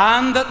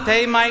 and that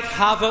they might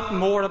have it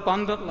more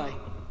abundantly.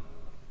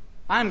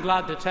 I'm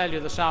glad to tell you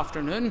this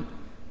afternoon,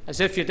 as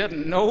if you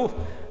didn't know,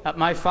 that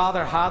my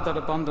father had that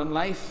abundant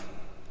life.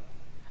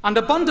 And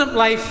abundant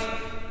life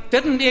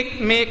didn't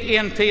make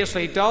Ian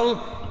Paisley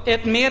dull,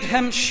 it made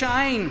him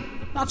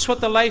shine. That's what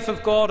the life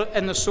of God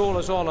in the soul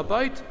is all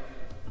about.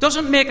 It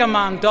doesn't make a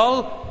man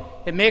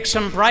dull, it makes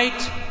him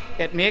bright,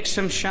 it makes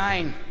him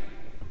shine.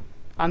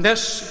 And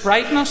this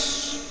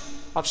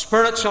brightness of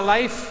spiritual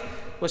life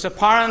was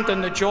apparent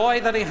in the joy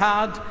that he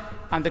had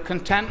and the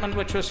contentment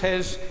which was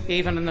his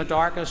even in the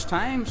darkest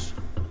times.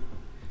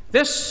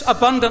 This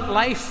abundant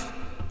life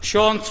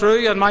shone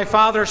through in my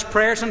father's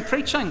prayers and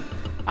preaching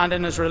and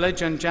in his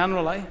religion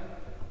generally.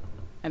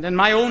 And in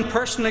my own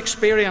personal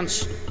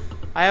experience,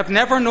 I have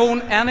never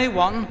known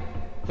anyone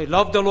who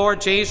loved the Lord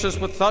Jesus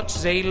with such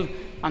zeal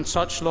and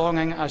such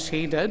longing as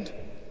he did.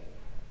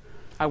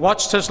 I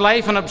watched his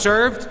life and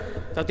observed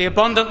that the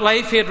abundant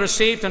life he had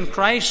received in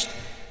Christ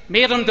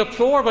made him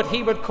deplore what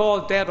he would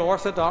call dead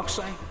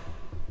orthodoxy.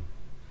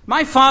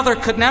 My father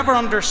could never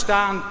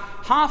understand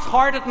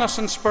half-heartedness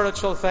in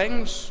spiritual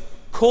things,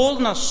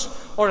 coldness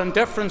or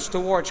indifference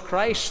towards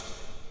Christ.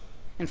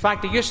 In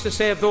fact, he used to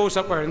say of those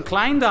that were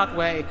inclined that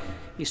way,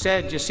 he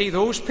said, you see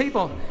those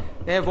people,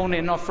 they have only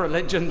enough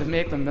religion to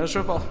make them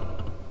miserable.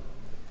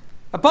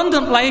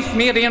 Abundant life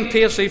made Ian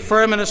Paisley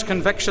firm in his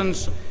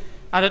convictions,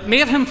 and it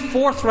made him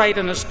forthright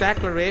in his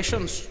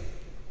declarations.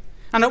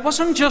 And it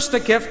wasn't just a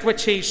gift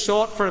which he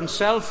sought for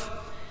himself.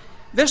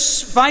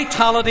 This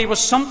vitality was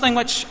something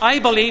which I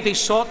believe he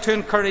sought to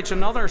encourage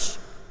in others.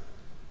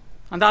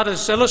 And that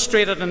is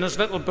illustrated in his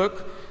little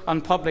book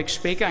on public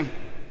speaking.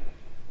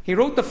 He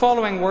wrote the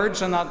following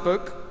words in that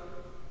book.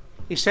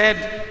 He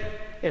said,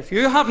 if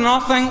you have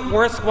nothing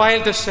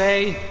worthwhile to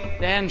say,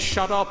 then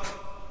shut up.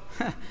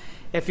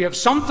 If you have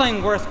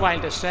something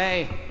worthwhile to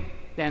say,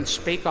 then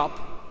speak up.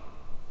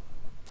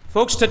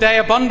 Folks, today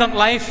abundant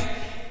life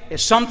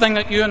is something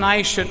that you and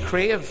I should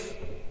crave.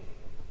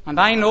 And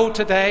I know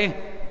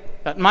today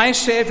that my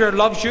Saviour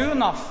loves you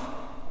enough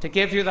to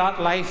give you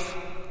that life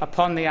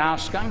upon the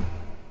asking.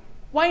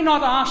 Why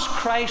not ask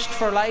Christ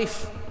for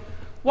life?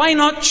 Why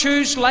not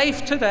choose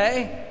life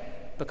today?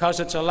 Because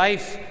it's a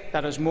life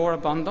that is more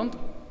abundant.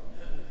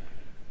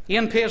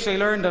 Ian Paisley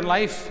learned in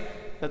life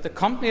that the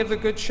company of the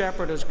Good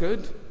Shepherd is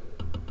good.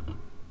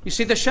 You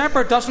see, the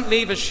shepherd doesn't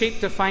leave his sheep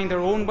to find their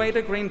own way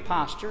to green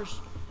pastures.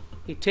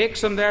 He takes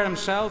them there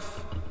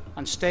himself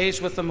and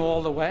stays with them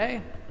all the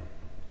way.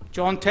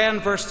 John 10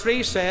 verse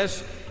 3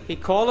 says, He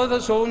calleth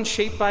his own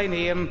sheep by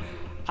name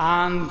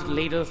and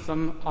leadeth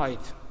them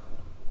out.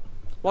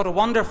 What a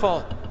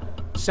wonderful,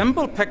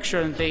 simple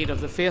picture indeed of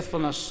the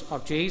faithfulness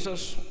of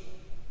Jesus.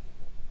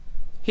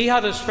 He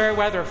had his fair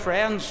weather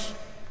friends,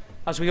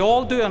 as we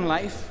all do in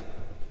life.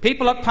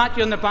 People that pat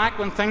you on the back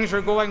when things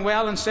are going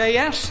well and say,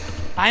 yes,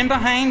 I'm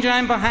behind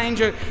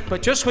you.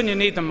 But just when you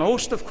need them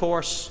most, of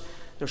course,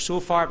 they're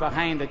so far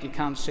behind that you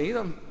can't see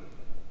them.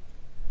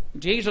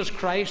 Jesus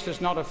Christ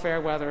is not a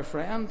fair weather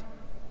friend.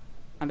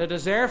 And it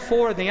is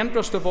therefore in the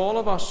interest of all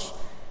of us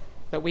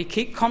that we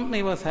keep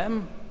company with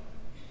him,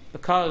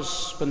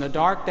 because when the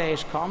dark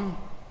days come,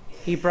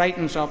 he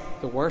brightens up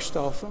the worst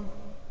of them.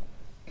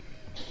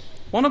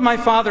 One of my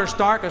father's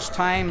darkest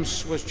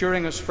times was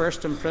during his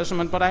first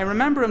imprisonment, but I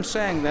remember him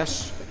saying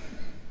this: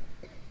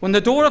 when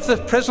the door of the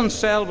prison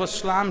cell was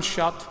slammed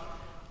shut,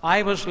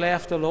 I was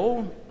left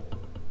alone,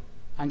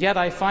 and yet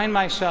I find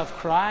myself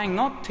crying,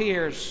 not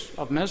tears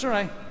of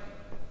misery,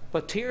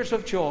 but tears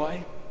of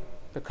joy,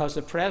 because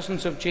the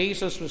presence of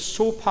Jesus was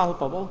so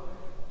palpable,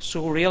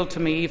 so real to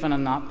me even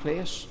in that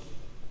place.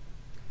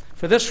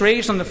 For this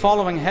reason, the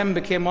following hymn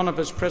became one of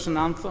his prison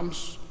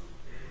anthems.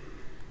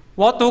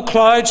 What though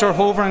clouds are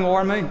hovering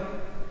o'er me,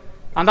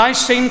 and I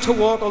seem to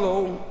walk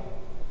alone,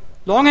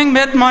 longing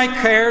mid my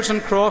cares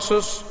and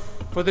crosses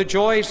for the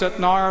joys that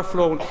now are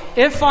flown.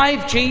 If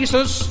I've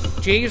Jesus,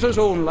 Jesus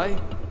only,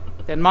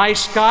 then my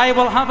sky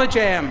will have a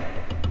gem.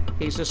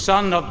 He's the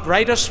sun of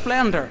brightest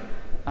splendour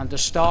and the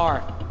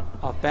star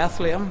of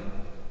Bethlehem.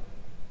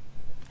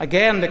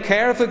 Again, the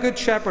care of the Good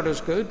Shepherd is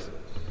good.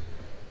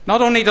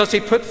 Not only does he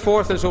put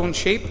forth his own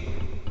sheep,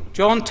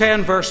 John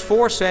 10 verse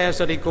 4 says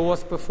that he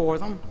goeth before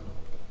them.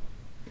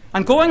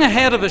 And going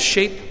ahead of his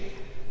sheep,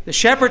 the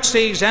shepherd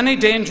sees any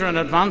danger in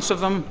advance of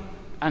them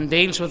and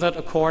deals with it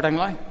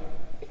accordingly.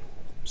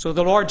 So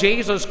the Lord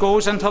Jesus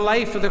goes into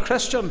life for the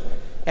Christian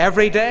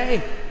every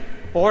day,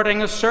 ordering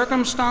his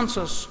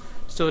circumstances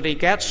so that he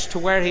gets to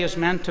where he is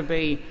meant to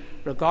be,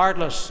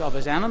 regardless of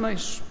his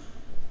enemies.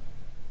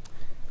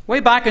 Way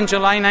back in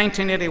July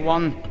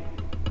 1981,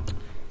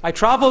 I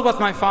travelled with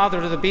my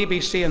father to the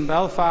BBC in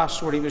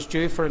Belfast, where he was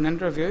due for an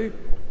interview.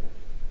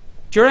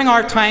 During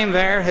our time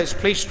there, his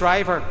police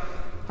driver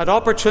had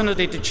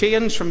opportunity to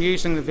change from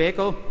using the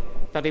vehicle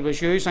that he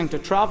was using to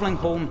travelling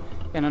home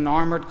in an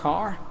armoured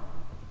car.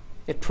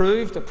 It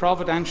proved a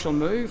providential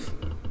move,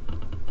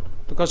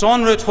 because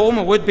en route home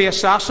a would-be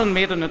assassin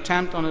made an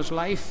attempt on his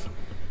life,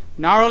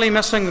 narrowly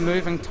missing the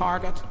moving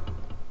target.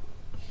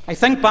 I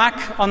think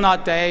back on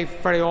that day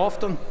very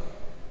often,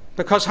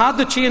 because had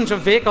the change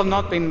of vehicle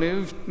not been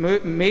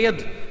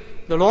made,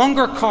 the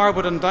longer car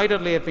would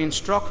undoubtedly have been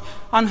struck,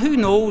 and who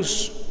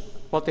knows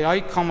what the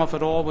outcome of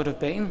it all would have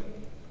been.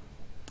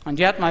 And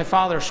yet my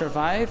father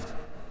survived,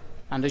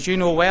 and as you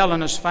know well,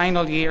 in his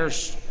final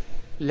years,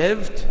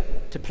 lived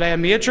to play a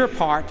major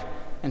part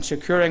in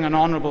securing an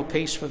honourable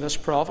peace for this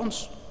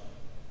province.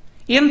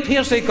 Ian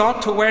Paisley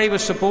got to where he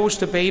was supposed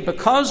to be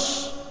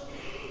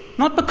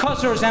not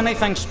because there was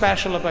anything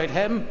special about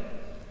him,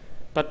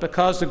 but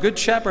because the Good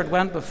Shepherd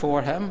went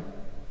before him.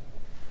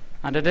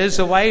 And it is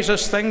the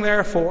wisest thing,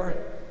 therefore,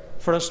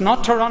 for us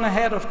not to run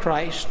ahead of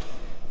Christ,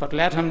 but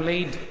let him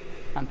lead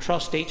and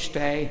trust each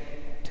day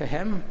to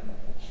him.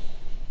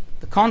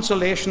 The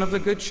consolation of the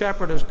Good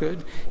Shepherd is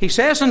good. He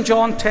says in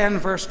John 10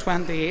 verse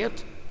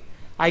 28,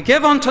 I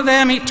give unto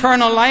them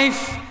eternal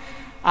life,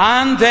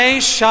 and they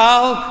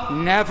shall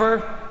never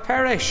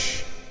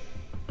perish.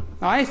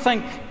 Now I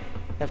think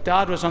if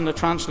Dad was on the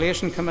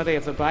translation committee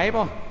of the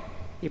Bible,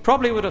 he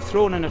probably would have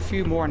thrown in a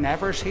few more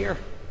nevers here.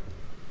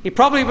 He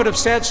probably would have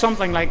said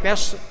something like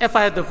this. If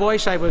I had the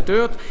voice, I would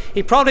do it.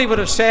 He probably would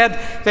have said,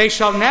 they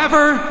shall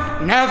never,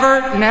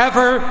 never,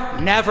 never,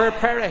 never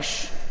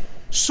perish.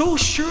 So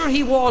sure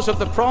he was of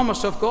the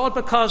promise of God,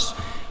 because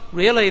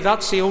really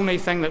that's the only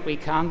thing that we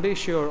can be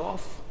sure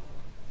of.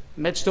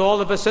 Amidst all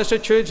the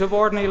vicissitudes of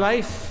ordinary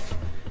life,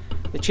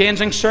 the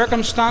changing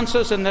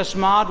circumstances in this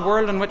mad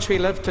world in which we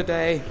live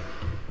today,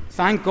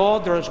 thank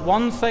God there is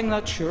one thing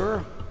that's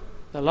sure: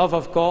 the love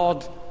of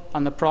God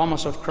and the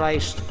promise of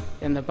Christ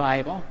in the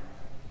Bible.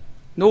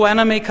 No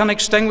enemy can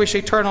extinguish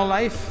eternal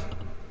life.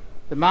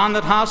 The man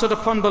that has it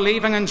upon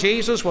believing in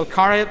Jesus will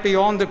carry it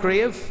beyond the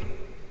grave.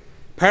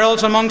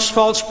 Perils amongst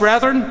false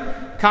brethren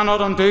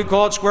cannot undo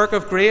God's work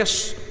of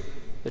grace.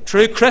 The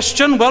true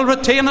Christian will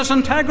retain his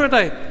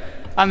integrity,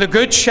 and the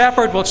Good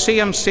Shepherd will see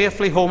him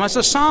safely home. As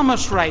the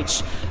psalmist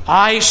writes,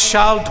 I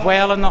shall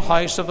dwell in the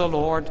house of the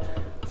Lord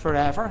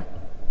forever.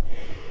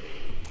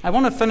 I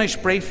want to finish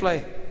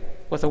briefly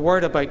with a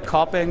word about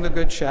copying the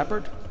Good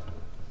Shepherd.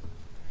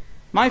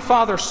 My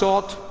father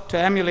sought to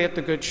emulate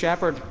the Good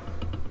Shepherd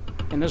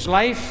in his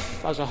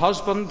life as a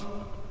husband,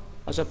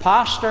 as a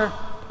pastor,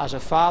 as a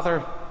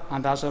father,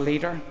 and as a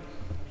leader.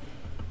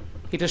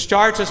 He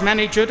discharged his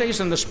many duties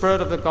in the spirit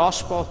of the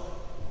gospel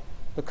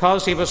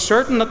because he was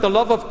certain that the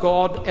love of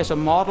God is a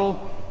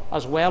model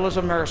as well as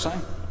a mercy.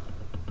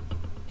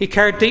 He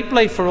cared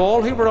deeply for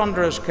all who were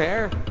under his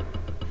care,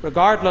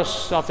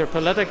 regardless of their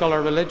political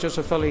or religious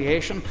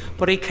affiliation,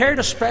 but he cared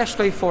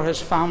especially for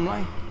his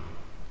family,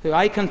 who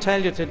I can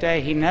tell you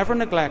today he never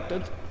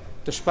neglected,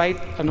 despite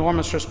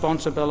enormous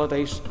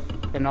responsibilities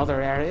in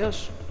other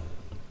areas.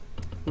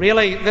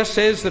 Really, this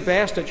is the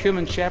best that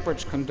human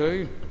shepherds can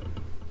do,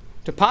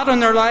 to pattern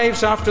their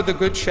lives after the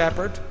Good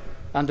Shepherd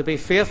and to be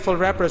faithful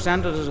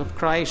representatives of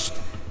Christ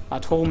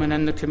at home and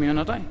in the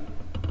community.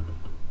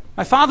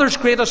 My father's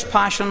greatest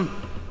passion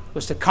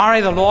was to carry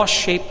the lost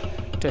sheep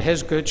to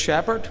his Good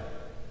Shepherd.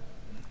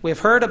 We've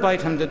heard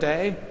about him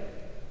today,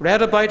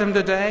 read about him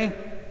today,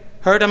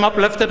 heard him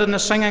uplifted in the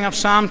singing of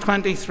Psalm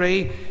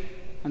 23,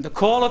 and the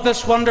call of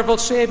this wonderful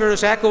Saviour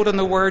is echoed in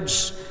the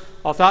words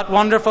of that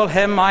wonderful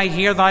hymn, I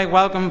hear thy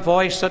welcome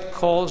voice that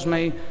calls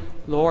me,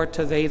 Lord,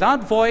 to thee.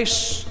 That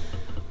voice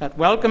that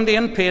welcomed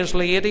Ian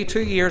Paisley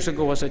 82 years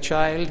ago as a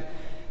child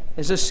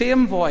is the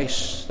same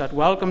voice that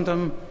welcomed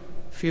him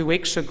a few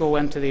weeks ago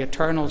into the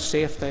eternal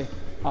safety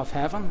of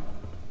heaven.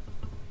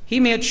 He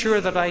made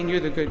sure that I knew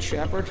the Good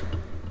Shepherd.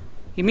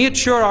 He made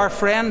sure our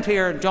friend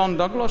here, John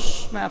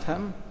Douglas, met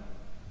him.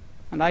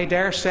 And I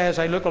dare say, as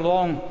I look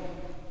along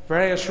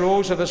various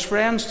rows of his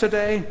friends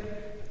today,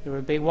 there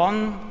would be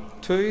 1,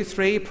 2,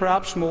 3,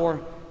 perhaps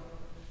more,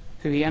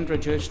 who he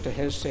introduced to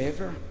his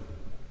Saviour.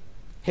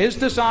 His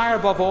desire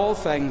above all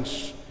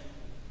things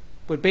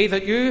would be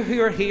that you who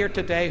are here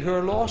today, who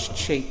are lost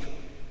sheep,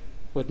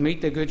 would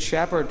meet the Good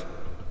Shepherd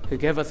who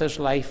giveth his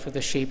life for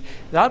the sheep.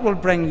 That will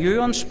bring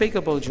you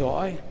unspeakable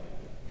joy,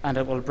 and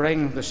it will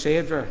bring the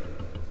Saviour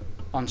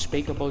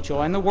unspeakable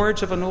joy. In the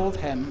words of an old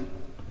hymn,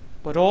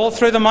 but all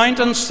through the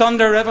mountains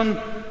thunder-riven,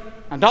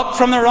 and up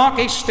from the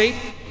rocky steep,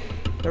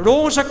 there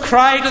rose a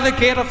cry to the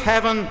gate of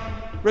heaven,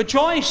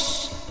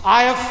 Rejoice,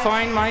 I have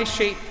found my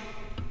sheep.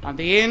 And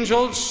the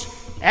angels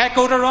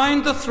echoed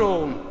around the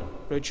throne,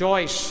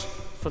 Rejoice,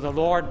 for the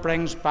Lord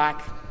brings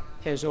back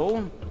his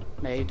own.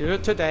 May he do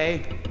it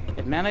today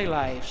in many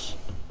lives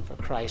for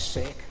Christ's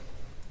sake.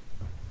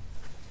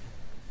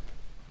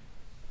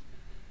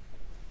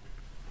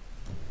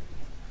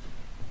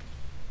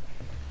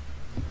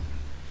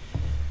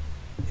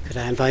 Could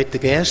I invite the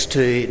guests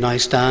to now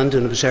stand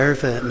and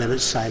observe a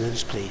minute's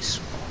silence, please?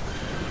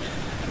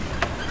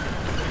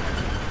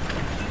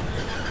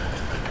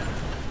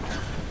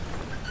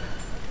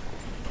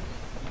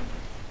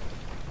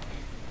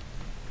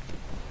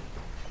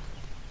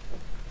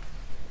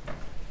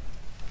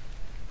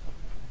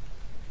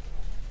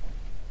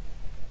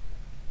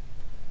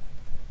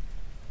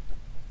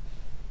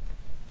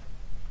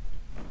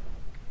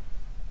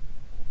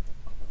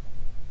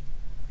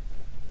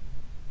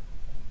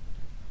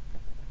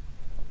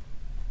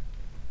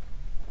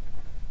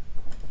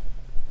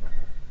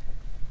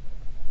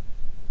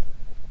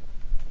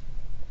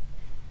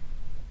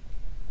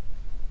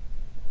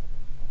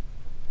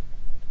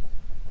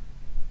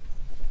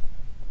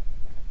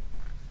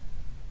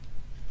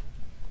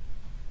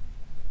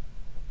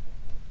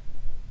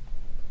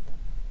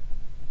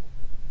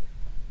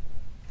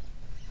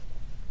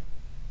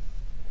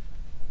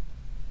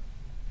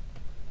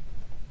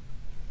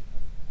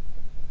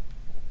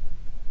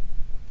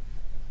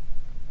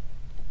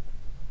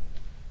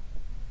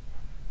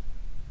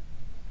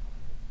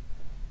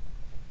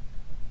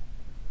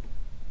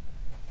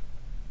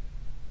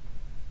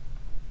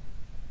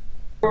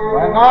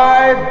 When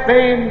I've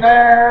been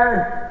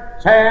there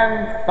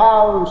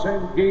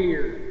 10,000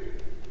 years,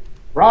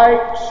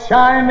 bright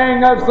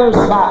shining as the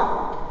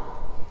sun,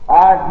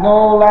 I've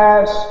no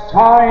less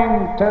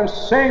time to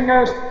sing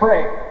his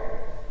praise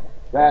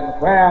than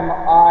when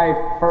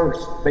I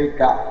first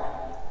begun.